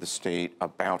 save the state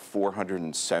about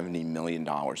 $470 million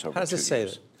over 2 years. How does it say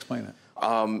that? Explain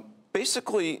it.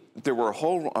 Basically, there were a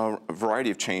whole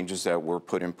variety of changes that were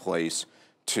put in place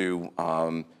to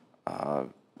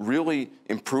really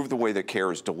improve the way that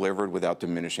care is delivered without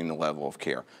diminishing the level of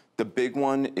care. The big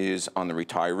one is on the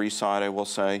retiree side, I will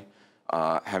say,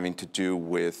 having to do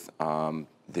with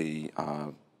the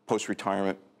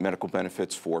post-retirement medical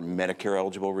benefits for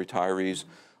Medicare-eligible retirees.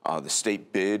 The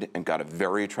state bid and got a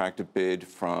very attractive bid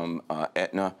from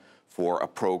Aetna for a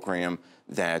program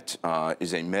that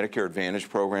is a Medicare Advantage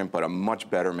program, but a much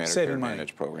better Medicare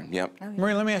Advantage program. Yep. Oh, yeah.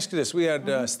 Marie, let me ask you this. We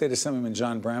had State Assemblyman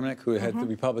John Bramnick, who had the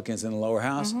Republicans in the lower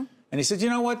house, and he said, you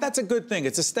know what, that's a good thing.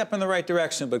 It's a step in the right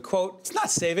direction, but, quote, it's not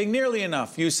saving nearly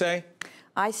enough. You say?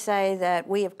 I say that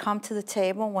we have come to the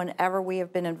table whenever we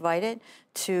have been invited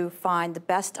to find the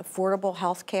best affordable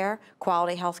health care,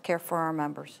 quality health care for our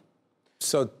members.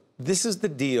 So this is the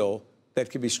deal that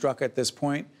could be struck at this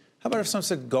point. How about if someone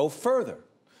said, go further?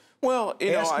 Well,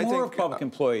 you know, I more think of public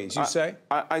employees, you say?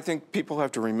 I think people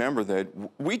have to remember that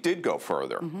we did go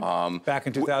further. Back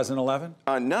in 2011?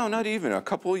 No, not even. A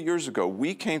couple of years ago,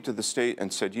 we came to the state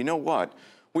and said, you know what?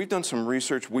 We've done some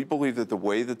research. We believe that the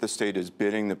way that the state is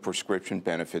bidding the prescription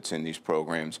benefits in these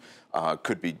programs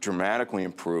could be dramatically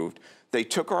improved. They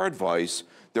took our advice.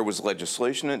 There was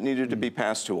legislation that needed to be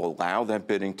passed to allow that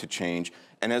bidding to change.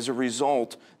 And as a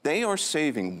result, they are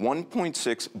saving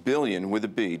 $1.6 billion with a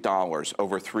B dollars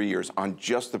over 3 years on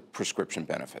just the prescription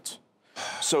benefits.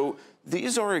 So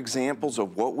these are examples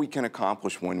of what we can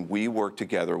accomplish when we work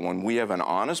together, when we have an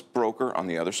honest broker on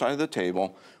the other side of the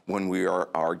table, when we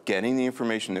are getting the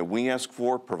information that we ask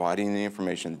for, providing the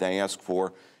information they ask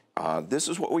for. This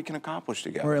is what we can accomplish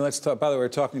together. Marie, let's talk. By the way, we're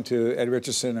talking to Ed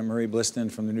Richardson and Marie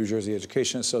Blistan from the New Jersey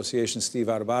Education Association, Steve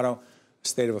Adubato,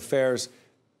 State of Affairs.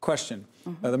 Question.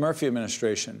 The Murphy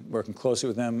administration, working closely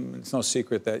with them, it's no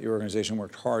secret that your organization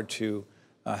worked hard to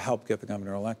help get the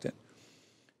governor elected.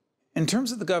 In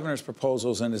terms of the governor's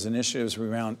proposals and his initiatives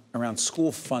around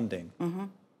school funding,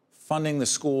 funding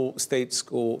the state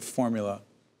school formula,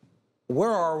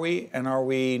 where are we, and are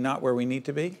we not where we need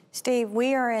to be? Steve,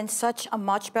 we are in such a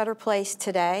much better place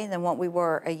today than what we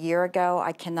were a year ago.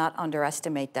 I cannot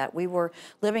underestimate that. We were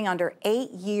living under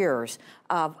 8 years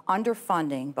of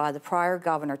underfunding by the prior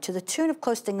governor to the tune of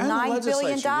close to $9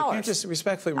 billion. You can't just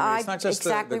respectfully, Marie, it's not just the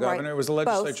governor, it was the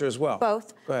legislature as well.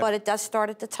 Both, but it does start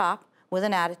at the top with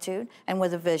an attitude and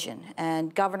with a vision.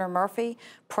 And Governor Murphy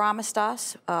promised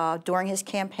us during his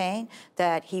campaign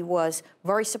that he was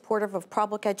very supportive of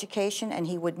public education and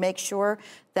he would make sure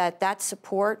that that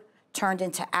support turned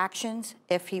into actions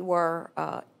if he were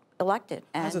elected.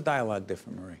 How's the dialogue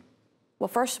different, Marie? Well,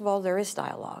 first of all, there is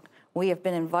dialogue. We have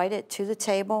been invited to the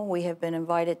table. We have been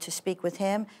invited to speak with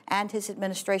him and his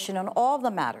administration on all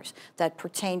the matters that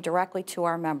pertain directly to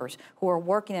our members who are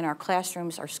working in our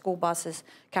classrooms, our school buses,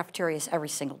 cafeterias every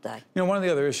single day. You know, one of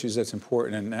the other issues that's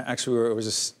important, and actually I was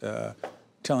just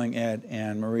telling Ed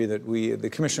and Marie that the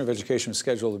Commissioner of Education was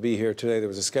scheduled to be here today. There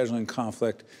was a scheduling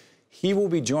conflict. He will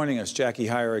be joining us. Jackie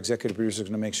Heyer, our executive producer, is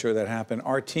going to make sure that happens.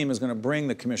 Our team is going to bring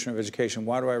the Commissioner of Education.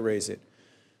 Why do I raise it?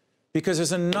 Because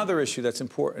there's another issue that's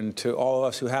important to all of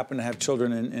us who happen to have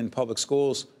children in public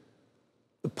schools,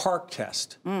 the PARCC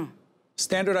test,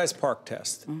 standardized PARCC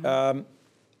test. A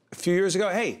few years ago,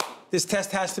 hey, this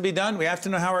test has to be done. We have to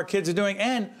know how our kids are doing,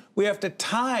 and we have to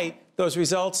tie those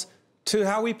results to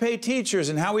how we pay teachers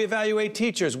and how we evaluate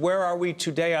teachers. Where are we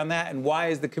today on that, and why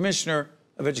is the Commissioner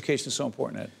of Education so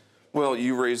important, Ed? Well,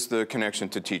 you raised the connection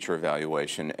to teacher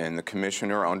evaluation, and the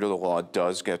commissioner under the law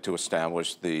does get to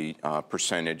establish the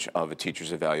percentage of a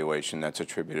teacher's evaluation that's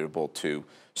attributable to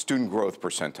student growth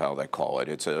percentile, they call it.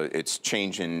 It's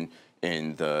change in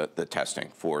the testing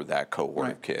for that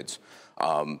cohort of kids.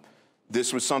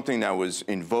 This was something that was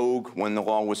in vogue when the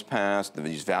law was passed,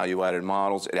 these value-added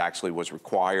models. It actually was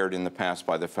required in the past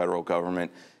by the federal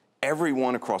government.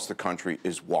 Everyone across the country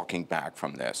is walking back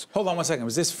from this. Hold on one second.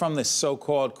 Was this from this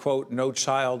so-called, quote, no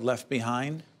child left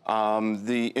behind?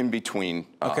 The in-between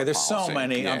Okay, there's policy. so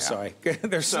many. Yeah. I'm sorry.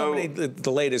 There's so many,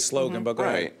 the latest slogan, but go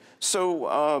ahead.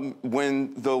 So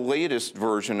when the latest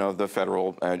version of the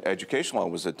federal education law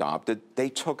was adopted, they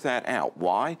took that out.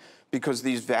 Why? Because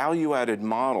these value-added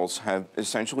models have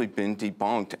essentially been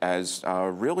debunked as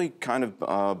really kind of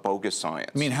bogus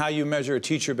science. I mean, how you measure a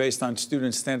teacher based on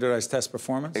students' standardized test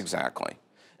performance? Exactly.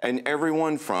 And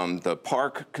everyone from the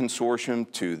Park Consortium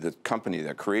to the company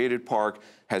that created Park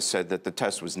has said that the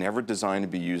test was never designed to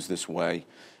be used this way.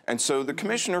 And so the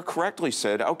commissioner correctly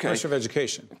said, okay. Commissioner of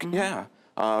Education. Yeah.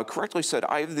 Correctly said,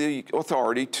 I have the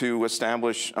authority to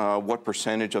establish what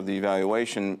percentage of the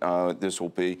evaluation this will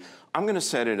be. I'm going to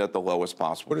set it at the lowest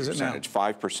possible percentage.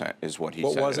 5% is what he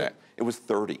set it at. It was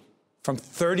 30. From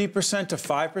 30% to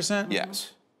 5%?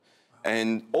 Yes.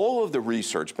 And all of the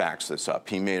research backs this up.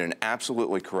 He made an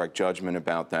absolutely correct judgment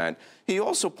about that. He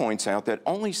also points out that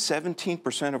only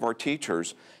 17% of our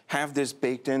teachers have this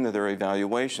baked into their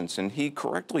evaluations, and he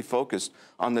correctly focused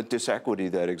on the disequity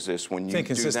that exists when you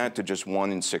do that to just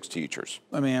 1 in 6 teachers.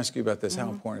 Let me ask you about this. How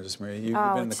important is this, Maria? You've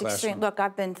been in the classroom. Look,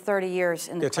 I've been 30 years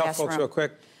in the classroom. Tell folks real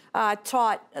quick.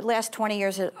 Taught last 20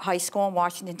 years at high school in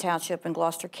Washington Township in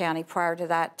Gloucester County. Prior to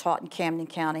that, taught in Camden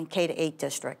County, K-8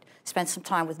 district. Spent some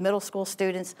time with middle school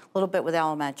students, a little bit with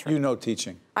elementary. You know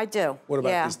teaching. I do. What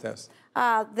about these tests?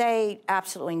 They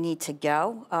absolutely need to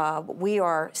go. We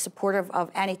are supportive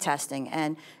of any testing,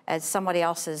 and as somebody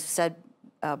else has said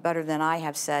better than I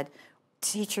have said,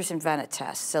 teachers invented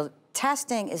tests. So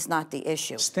testing is not the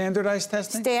issue. Standardized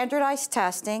testing? Standardized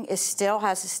testing still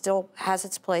has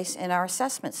its place in our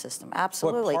assessment system.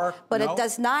 Absolutely. But it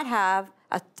does not have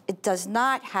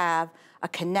a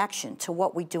connection to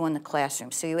what we do in the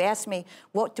classroom. So you asked me,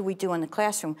 what do we do in the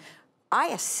classroom? I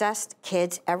assessed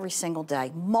kids every single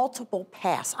day, multiple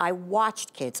pass. I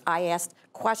watched kids. I asked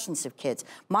questions of kids.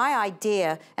 My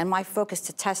idea and my focus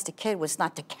to test a kid was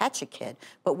not to catch a kid,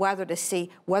 but whether to see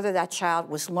whether that child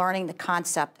was learning the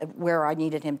concept of where I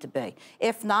needed him to be.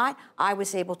 If not, I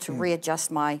was able to readjust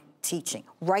my teaching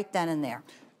right then and there.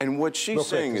 And what she's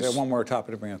saying is... one more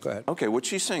topic to bring up. Go ahead. Okay, what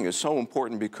she's saying is so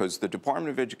important because the Department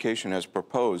of Education has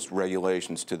proposed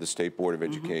regulations to the State Board of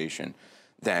Education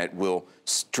that will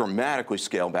dramatically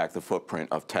scale back the footprint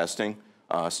of testing,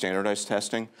 standardized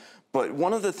testing. But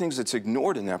one of the things that's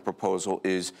ignored in that proposal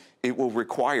is it will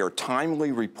require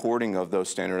timely reporting of those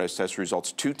standardized test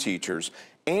results to teachers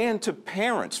and to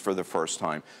parents for the first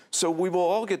time. So we will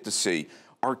all get to see,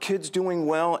 are kids doing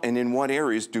well, and in what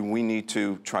areas do we need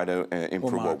to try to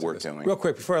improve what we're doing? Real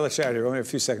quick, before I let you out of here, only a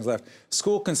few seconds left.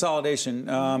 School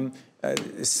consolidation.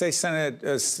 Say Senate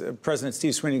President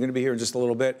Steve Sweeney going to be here in just a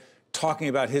little bit, talking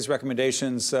about his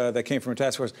recommendations that came from a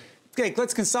task force. Okay,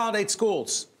 let's consolidate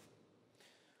schools.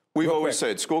 We've always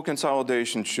said school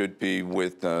consolidation should be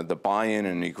with the buy-in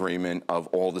and agreement of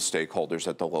all the stakeholders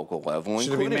at the local level,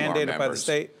 including our members. Should it be mandated by the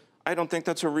state? I don't think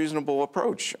that's a reasonable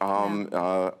approach.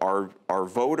 Our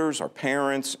voters, our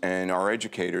parents, and our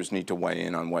educators need to weigh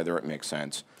in on whether it makes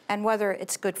sense. And whether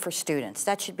it's good for students.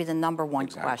 That should be the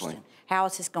 #1 question. How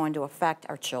is this going to affect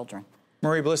our children?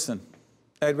 Marie Blistan,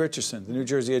 Ed Richardson, the New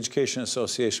Jersey Education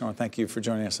Association. I want to thank you for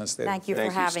joining us on stage. Thank you for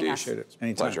having us. Appreciate it.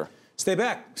 Anytime. Pleasure. Stay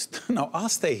back. No, I'll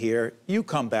stay here. You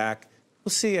come back.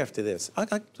 We'll see you after this.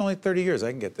 It's only 30 years.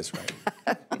 I can get this right.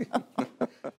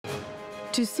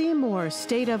 To see more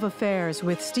State of Affairs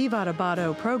with Steve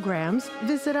Adubato programs,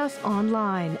 visit us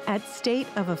online at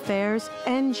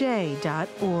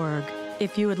stateofaffairsnj.org.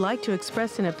 If you would like to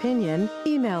express an opinion,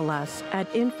 email us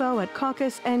at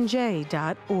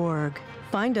info@caucusnj.org.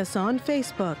 Find us on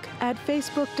Facebook at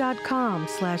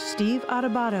facebook.com/Steve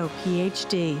Adubato,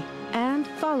 Ph.D. And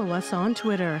follow us on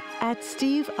Twitter at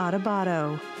Steve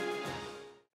Adubato.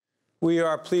 We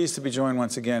are pleased to be joined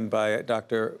once again by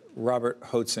Dr. Robert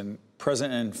Hoatson,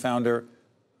 President and founder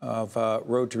of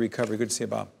Road to Recovery. Good to see you,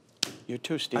 Bob. You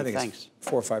too, Steve. I think Thanks. It's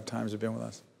 4 or 5 times you've been with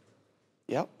us.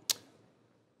 Yep.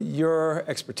 Your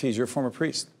expertise, you're a former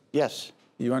priest. Yes.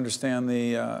 You understand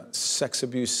the sex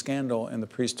abuse scandal in the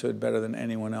priesthood better than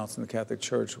anyone else in the Catholic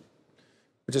Church.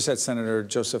 We just had Senator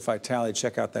Joseph Vitale,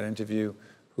 check out that interview,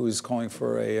 who's calling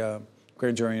for a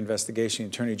grand jury investigation. The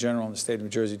Attorney General in the state of New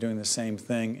Jersey doing the same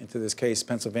thing into this case.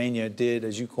 Pennsylvania did,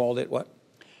 as you called it, what?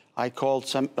 I called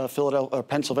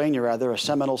Pennsylvania, a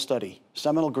seminal study,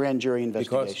 seminal grand jury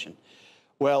investigation.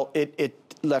 Because? Well, it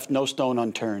left no stone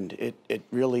unturned. It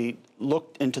really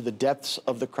looked into the depths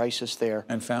of the crisis there.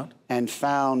 And found? And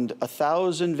found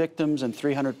 1,000 victims and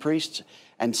 300 priests.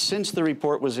 And since the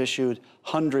report was issued,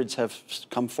 hundreds have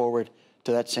come forward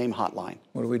to that same hotline.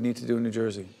 What do we need to do in New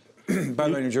Jersey? By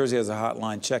the way, New Jersey has a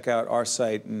hotline. Check out our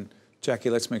site. And Jackie,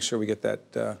 let's make sure we get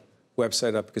that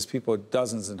website up, because people,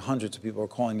 dozens and hundreds of people are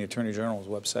calling the Attorney General's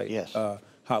website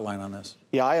hotline on this.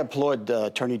 Yeah, I applaud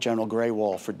Attorney General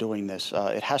Graywall for doing this.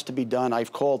 It has to be done.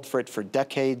 I've called for it for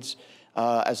decades.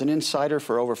 As an insider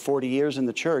for over 40 years in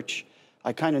the church,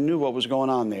 I kind of knew what was going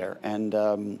on there.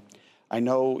 And I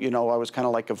know, I was kind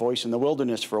of like a voice in the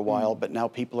wilderness for a while, but now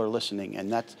people are listening,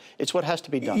 and it's what has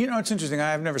to be done. It's interesting.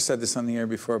 I've never said this on the air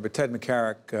before, but Ted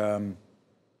McCarrick,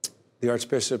 the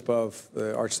Archbishop of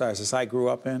the Archdiocese I grew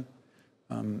up in,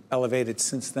 elevated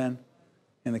since then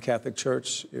in the Catholic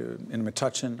Church, in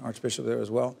Metuchen, Archbishop there as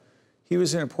well. He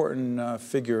was an important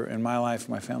figure in my life,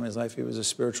 my family's life. He was a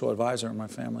spiritual advisor in my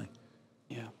family.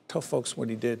 Yeah. Tell folks what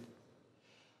he did.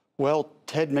 Well,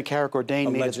 Ted McCarrick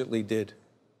ordained Allegedly did.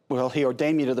 Well, he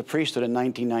ordained me to the priesthood in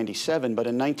 1997, but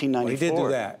in 1994... Well, he did do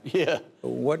that. Yeah.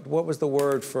 What was the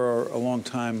word for a long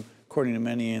time, according to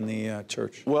many in the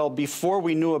church? Well, before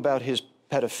we knew about his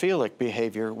pedophilic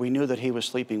behavior, we knew that he was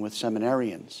sleeping with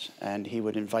seminarians, and he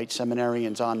would invite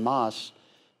seminarians en masse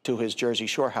to his Jersey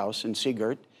Shore house in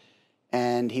Seagirt,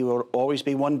 and he would always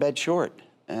be one bed short,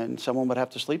 and someone would have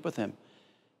to sleep with him.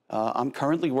 I'm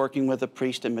currently working with a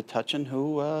priest in Metuchen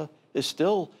who is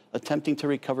still attempting to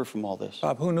recover from all this.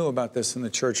 Bob, who knew about this in the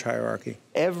church hierarchy?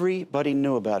 Everybody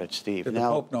knew about it, Steve. Did the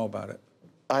Pope know about it?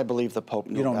 I believe the Pope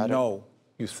knew about it. You don't know,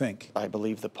 you think. I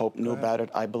believe the Pope knew about it.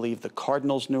 I believe the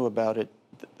cardinals knew about it.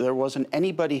 There wasn't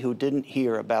anybody who didn't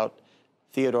hear about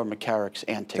Theodore McCarrick's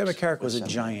antics. Ted McCarrick was a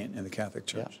giant in the Catholic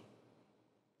Church. Yeah.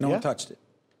 No one touched it.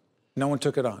 No one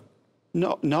took it on.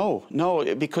 No,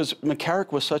 because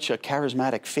McCarrick was such a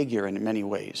charismatic figure in many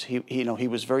ways. He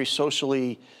was very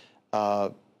socially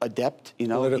adept.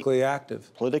 Politically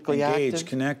active. Politically engaged, active.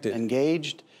 Connected.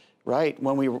 Engaged. Right.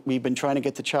 When we've been trying to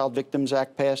get the Child Victims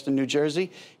Act passed in New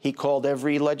Jersey, he called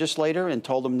every legislator and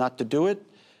told them not to do it,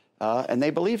 and they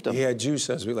believed him. He had juice,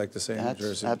 as we like to say in New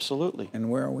Jersey. Absolutely. And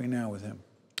where are we now with him?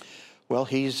 Well,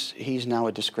 he's now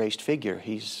a disgraced figure.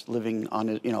 He's living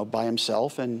on by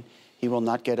himself, and he will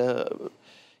not get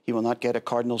a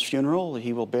cardinal's funeral.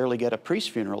 He will barely get a priest's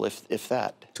funeral, if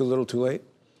that. Too little, too late?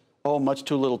 Oh, much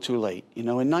too little, too late. In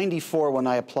 '94, when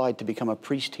I applied to become a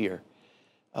priest here,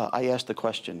 I asked the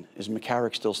question, is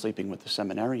McCarrick still sleeping with the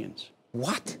seminarians?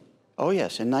 What? Oh,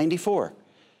 yes, in '94.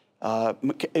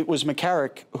 It was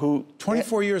McCarrick who...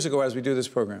 24 years ago as we do this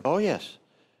program. Oh, yes.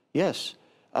 Yes.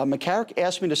 McCarrick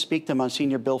asked me to speak to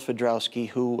Monsignor Bill Fedrowski,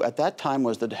 who at that time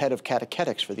was the head of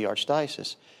catechetics for the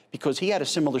Archdiocese, because he had a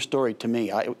similar story to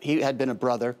me. He had been a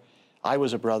brother. I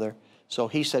was a brother. So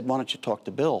he said, why don't you talk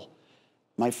to Bill?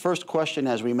 My first question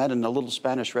as we met in a little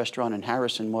Spanish restaurant in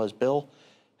Harrison was, Bill,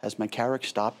 has McCarrick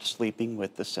stopped sleeping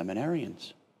with the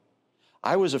seminarians?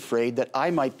 I was afraid that I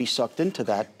might be sucked into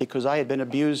that because I had been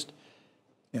abused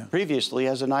previously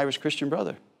as an Irish Christian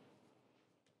brother.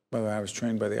 By the way, I was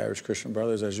trained by the Irish Christian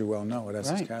Brothers, as you well know, at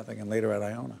Essex Catholic and later at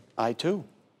Iona. I too.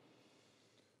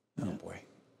 Oh, boy.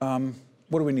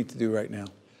 What do we need to do right now?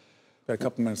 Got a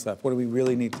couple minutes left. What do we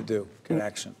really need to do? Get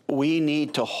action. We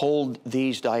need to hold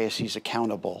these dioceses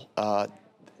accountable.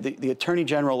 The Attorney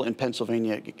General in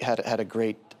Pennsylvania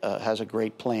has a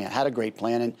great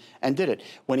plan and did it.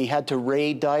 When he had to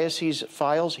raid diocese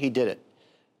files, he did it.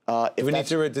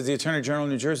 Does the Attorney General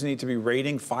in New Jersey need to be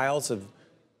raiding files of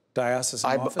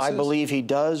diocesan offices? I believe he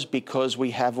does, because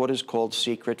we have what is called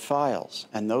secret files,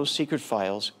 and those secret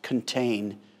files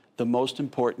contain the most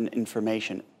important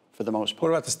information for the most part. What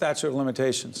about the statute of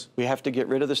limitations? We have to get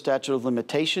rid of the statute of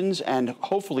limitations and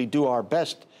hopefully do our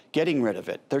best getting rid of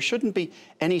it. There shouldn't be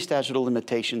any statute of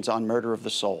limitations on murder of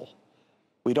the soul.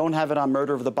 We don't have it on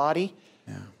murder of the body.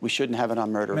 Yeah. We shouldn't have it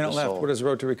on murder of the soul. What does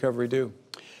Road to Recovery do?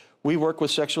 We work with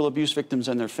sexual abuse victims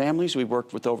and their families. We have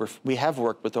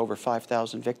worked with over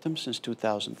 5,000 victims since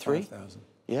 2003. 5,000.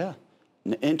 Yeah,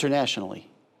 internationally.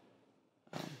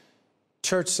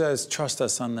 Church says, trust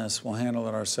us on this. We'll handle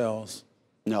it ourselves.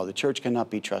 No, the church cannot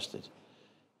be trusted.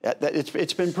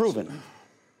 It's been proven,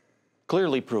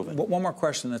 clearly proven. One more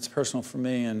question that's personal for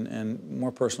me and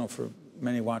more personal for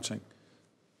many watching.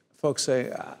 Folks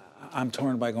say, I'm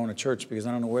torn by going to church because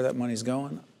I don't know where that money's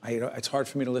going. It's hard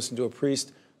for me to listen to a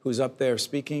priest who's up there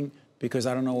speaking because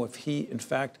I don't know if he, in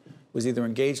fact, was either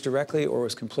engaged directly or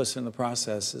was complicit in the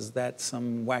process. Is that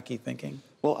some wacky thinking?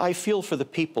 Well, I feel for the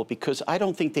people because I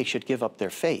don't think they should give up their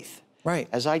faith. Right.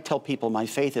 As I tell people, my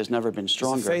faith has never been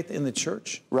stronger. Is the faith in the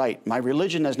church? Right. My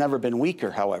religion has never been weaker,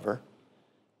 however,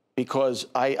 because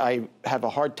I have a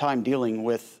hard time dealing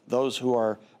with those who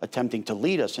are attempting to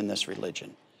lead us in this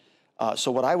religion. So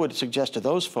what I would suggest to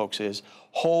those folks is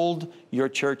hold your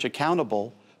church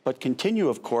accountable, but continue,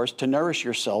 of course, to nourish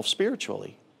yourself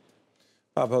spiritually.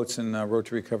 Bob Hoatson, Road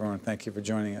to Recovery, I want to thank you for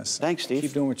joining us. Thanks, Steve.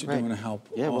 Keep doing what you're doing to help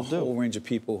a whole range of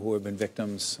people who have been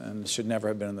victims and should never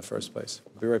have been in the first place.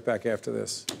 We'll be right back after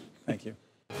this. Thank you.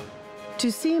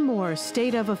 To see more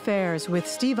State of Affairs with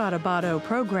Steve Adubato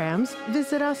programs,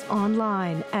 visit us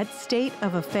online at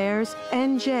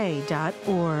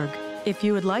stateofaffairsnj.org. If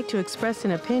you would like to express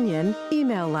an opinion,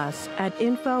 email us at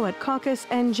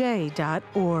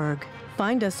info@caucusnj.org.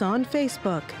 Find us on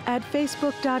Facebook at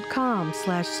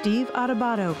facebook.com/Steve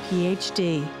Adubato,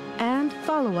 Ph.D. And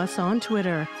follow us on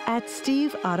Twitter at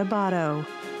Steve Adubato.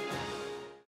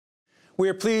 We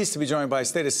are pleased to be joined by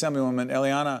State Assemblywoman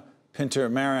Eliana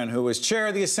Pinter-Marin, who was chair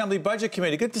of the Assembly Budget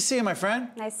Committee. Good to see you, my friend.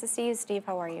 Nice to see you, Steve.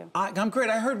 How are you? I'm great.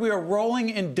 I heard we are rolling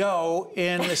in dough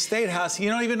in the State House. You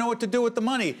don't even know what to do with the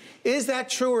money. Is that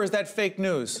true or is that fake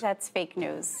news? That's fake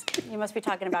news. You must be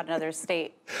talking about another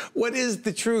state. What is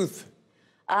the truth?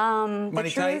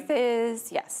 The truth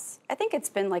is, yes. I think it's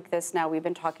been like this now. We've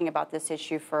been talking about this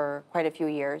issue for quite a few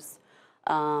years.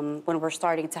 When we're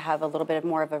starting to have a little bit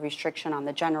more of a restriction on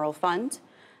the general fund,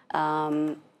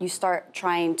 you start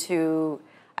trying to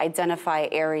identify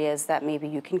areas that maybe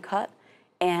you can cut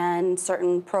and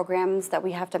certain programs that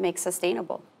we have to make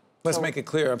sustainable. Let's make it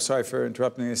clear. I'm sorry for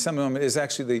interrupting. The Assemblywoman is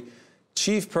actually the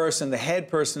chief person, the head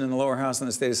person in the lower house in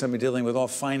the State Assembly dealing with all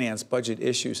finance budget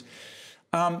issues.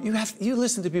 You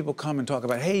listen to people come and talk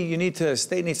about, hey,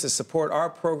 state needs to support our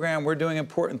program. We're doing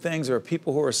important things. There are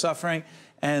people who are suffering,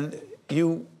 and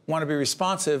you want to be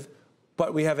responsive,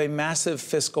 but we have a massive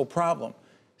fiscal problem.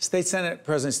 State Senate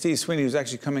President Steve Sweeney, who's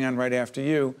actually coming on right after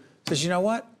you, says, you know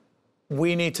what?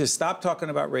 We need to stop talking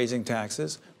about raising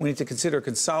taxes. We need to consider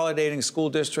consolidating school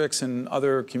districts and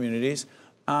other communities.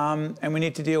 And we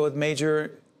need to deal with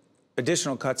major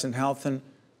additional cuts in health and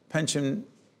pension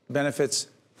benefits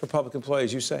for public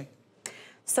employees, you say?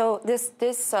 So this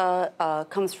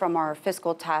comes from our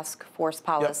fiscal task force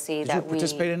policy. Yep. That Did you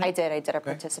participate in it? I did. I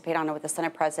participate on it with the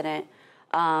Senate President.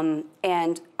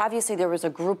 And obviously there was a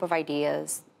group of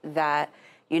ideas that,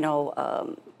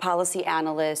 policy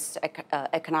analysts,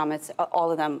 economists,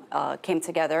 all of them came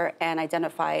together and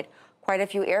identified quite a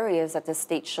few areas that the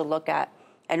state should look at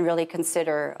and really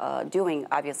consider doing.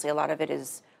 Obviously, a lot of it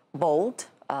is bold,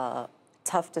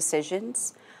 tough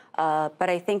decisions. But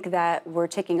I think that we're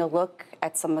taking a look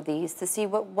at some of these to see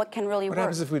what can really work. What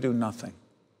happens if we do nothing?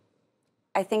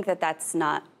 I think that's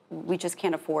not, we just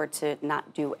can't afford to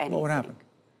not do anything. What would happen?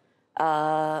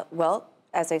 Well,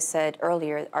 as I said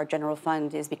earlier, our general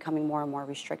fund is becoming more and more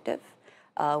restrictive.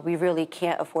 We really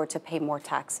can't afford to pay more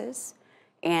taxes.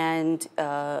 And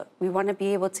we want to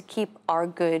be able to keep our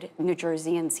good New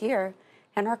Jerseyans here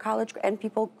and our college, and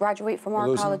people graduate from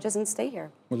our colleges and stay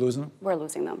here. We're losing them? We're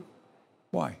losing them.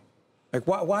 Why? Like,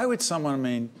 why would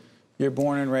someone, you're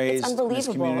born and raised in this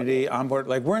community, on board,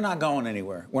 we're not going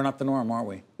anywhere. We're not the norm, are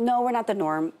we? No, we're not the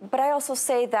norm. But I also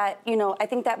say that, I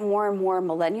think that more and more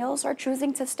millennials are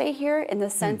choosing to stay here in the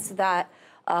sense that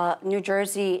New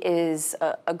Jersey is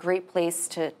a great place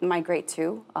to migrate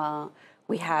to.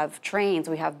 We have trains,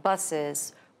 we have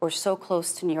buses, we're so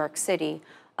close to New York City.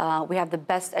 We have the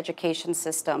best education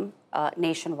system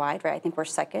nationwide, right? I think we're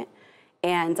second.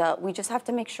 And we just have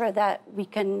to make sure that we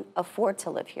can afford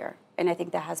to live here. And I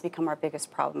think that has become our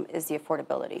biggest problem, is the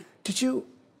affordability.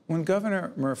 When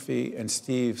Governor Murphy and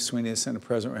Steve Sweeney, the Senate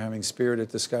President, were having spirited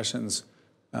discussions,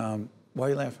 why are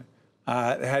you laughing?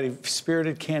 Had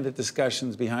spirited, candid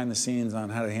discussions behind the scenes on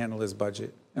how to handle his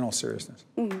budget, in all seriousness.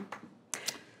 Mm-hmm.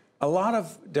 A lot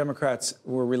of Democrats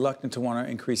were reluctant to want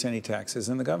to increase any taxes,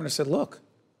 and the governor said, look,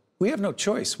 we have no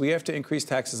choice. We have to increase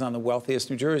taxes on the wealthiest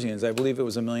New Jerseyans. I believe it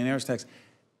was a millionaire's tax.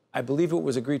 I believe what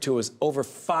was agreed to was over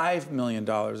 $5 million,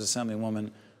 Assemblywoman,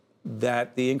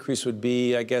 that the increase would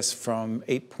be, I guess, from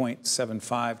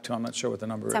 8.75 to, I'm not sure what the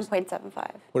number is.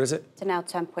 10.75. What is it? To now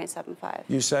 10.75.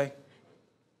 You say?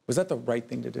 Was that the right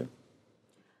thing to do?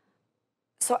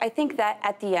 So I think that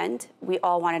at the end, we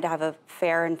all wanted to have a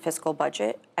fair and fiscal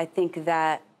budget. I think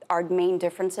that our main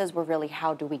differences were really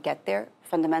how do we get there.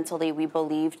 Fundamentally, we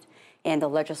believed in the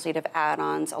legislative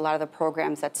add-ons, a lot of the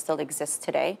programs that still exist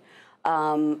today.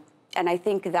 And I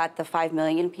think that the $5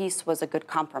 million piece was a good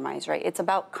compromise, right? It's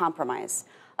about compromise.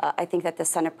 I think that the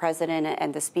Senate President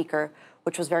and the Speaker,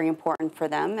 which was very important for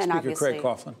them, and Speaker obviously, Craig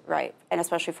Coughlin. right, and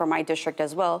especially for my district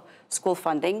as well, school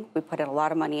funding. We put in a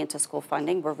lot of money into school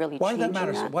funding. We're really Why changing does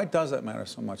that matter? Why does that matter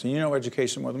so much? And you know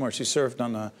education more than more. She served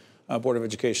on the Board of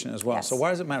Education as well. Yes. So why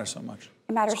does it matter so much?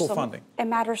 It matters school funding. It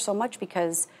matters so much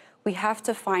because we have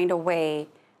to find a way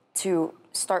to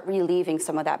start relieving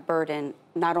some of that burden,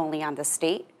 not only on the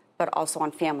state, but also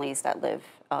on families that live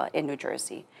in New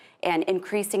Jersey. And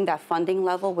increasing that funding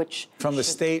level, which... From the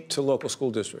state to local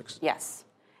school districts. Yes.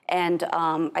 And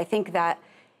I think that,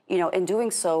 you know, in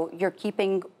doing so, you're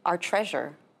keeping our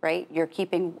treasure, right? You're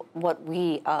keeping what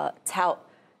we tout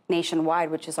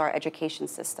nationwide, which is our education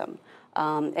system.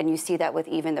 And you see that with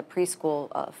even the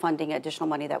preschool funding, additional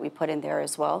money that we put in there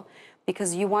as well,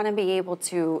 because you want to be able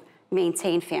to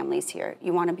maintain families here.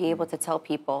 You want to be able to tell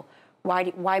people,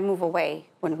 why move away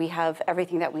when we have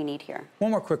everything that we need here? One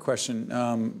more quick question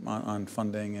on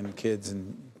funding and kids,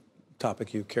 and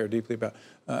topic you care deeply about.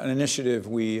 An initiative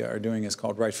we are doing is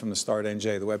called Right from the Start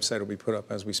NJ. The website will be put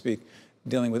up as we speak,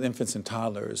 dealing with infants and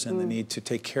toddlers and the need to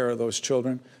take care of those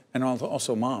children, and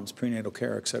also moms, prenatal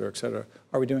care, et cetera, et cetera.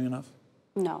 Are we doing enough?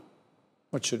 No.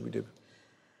 What should we do?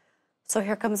 So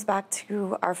here comes back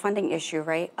to our funding issue,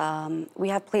 right? We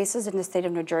have places in the state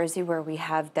of New Jersey where we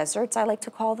have deserts, I like to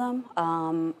call them,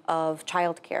 of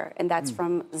childcare, and that's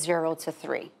from 0 to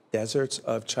 3. Deserts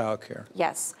of childcare.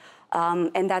 Yes,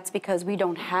 and that's because we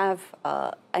don't have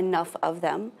enough of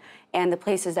them. And the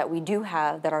places that we do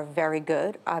have that are very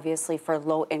good, obviously for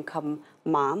low-income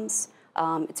moms,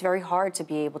 it's very hard to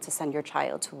be able to send your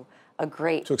child to a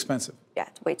great... Too expensive. Yeah,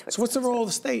 it's way too expensive. So what's the role of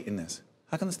the state in this?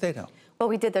 How can the state help? Well,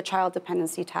 we did the child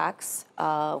dependency tax,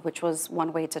 which was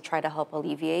one way to try to help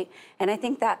alleviate. And I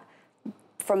think that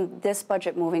from this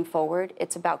budget moving forward,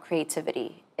 it's about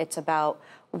creativity. It's about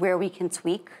where we can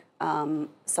tweak some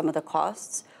of the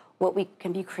costs, what we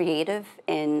can be creative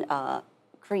in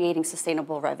creating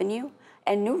sustainable revenue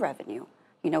and new revenue.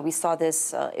 You know, we saw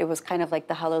this, it was kind of like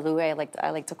the hallelujah, I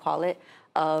like to call it,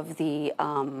 of the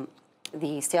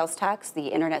sales tax, the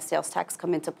internet sales tax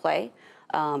come into play.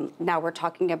 Now we're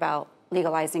talking about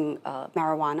legalizing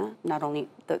marijuana, not only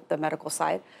the medical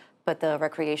side, but the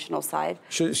recreational side.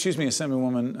 Excuse me,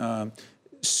 Assemblywoman,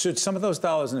 should some of those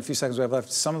dollars, in the few seconds we have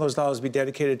left, some of those dollars be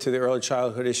dedicated to the early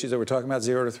childhood issues that we're talking about,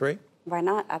 0 to 3? Why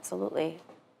not? Absolutely.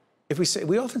 If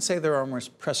we often say they're our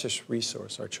most precious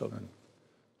resource, our children.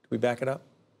 Do we back it up?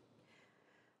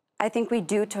 I think we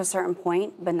do to a certain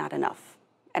point, but not enough.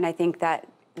 And I think that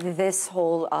this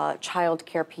whole child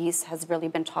care piece has really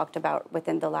been talked about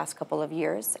within the last couple of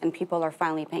years, and people are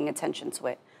finally paying attention to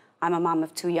it. I'm a mom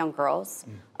of 2 young girls,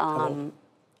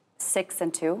 6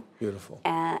 and 2. Beautiful.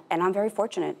 And I'm very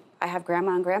fortunate. I have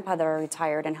grandma and grandpa that are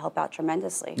retired and help out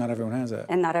tremendously. Not everyone has that.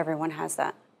 And not everyone has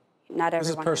that. Not everyone. This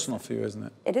is personal for you, isn't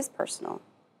it? It is personal,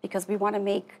 because we want to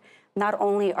make not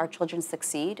only our children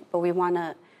succeed, but we want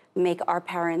to make our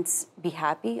parents be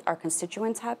happy, our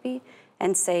constituents happy,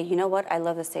 and say, you know what, I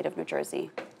love the state of New Jersey.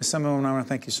 Assemblywoman, I want to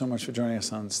thank you so much for joining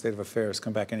us on State of Affairs.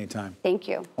 Come back anytime. Thank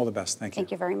you. All the best. Thank you.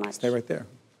 Thank you very much. Stay right there.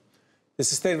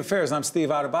 This is State of Affairs. I'm Steve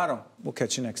Adubato. We'll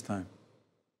catch you next time.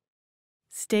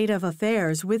 State of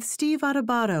Affairs with Steve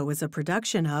Adubato is a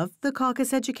production of the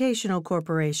Caucus Educational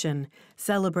Corporation,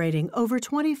 celebrating over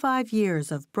 25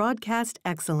 years of broadcast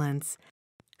excellence.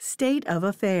 State of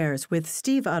Affairs with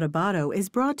Steve Adubato is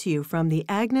brought to you from the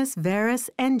Agnes Veris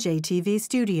NJTV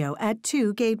studio at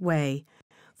 2 Gateway.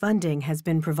 Funding has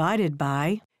been provided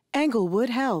by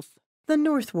Englewood Health, the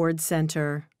Northward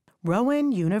Center,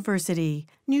 Rowan University,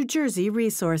 New Jersey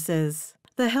Resources,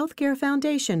 the Healthcare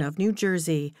Foundation of New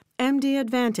Jersey, MD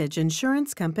Advantage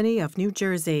Insurance Company of New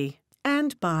Jersey,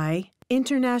 and by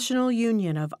International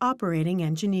Union of Operating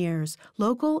Engineers,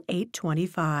 Local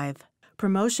 825.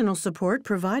 Promotional support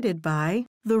provided by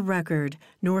The Record,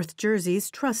 North Jersey's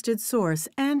trusted source,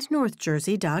 and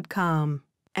NorthJersey.com.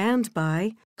 And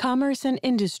by Commerce and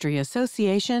Industry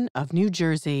Association of New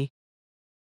Jersey.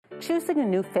 Choosing a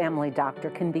new family doctor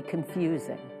can be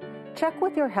confusing. Check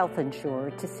with your health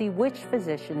insurer to see which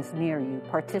physicians near you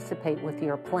participate with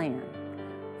your plan.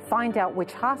 Find out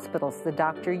which hospitals the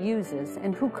doctor uses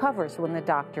and who covers when the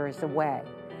doctor is away.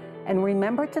 And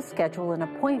remember to schedule an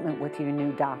appointment with your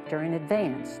new doctor in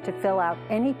advance to fill out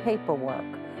any paperwork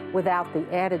without the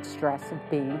added stress of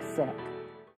being sick.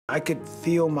 I could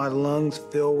feel my lungs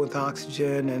fill with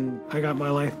oxygen, and I got my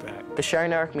life back.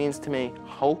 Bishara means to me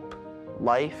hope,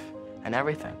 life, and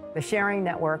everything. The sharing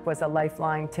network was a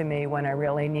lifeline to me when I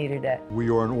really needed it. We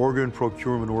are an organ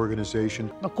procurement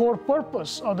organization. The core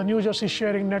purpose of the New Jersey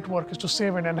Sharing Network is to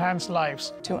save and enhance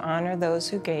lives. To honor those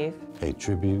who gave. Pay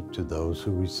tribute to those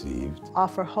who received.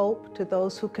 Offer hope to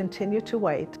those who continue to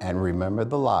wait. And remember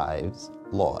the lives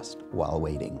lost while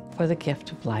waiting. For the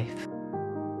gift of life.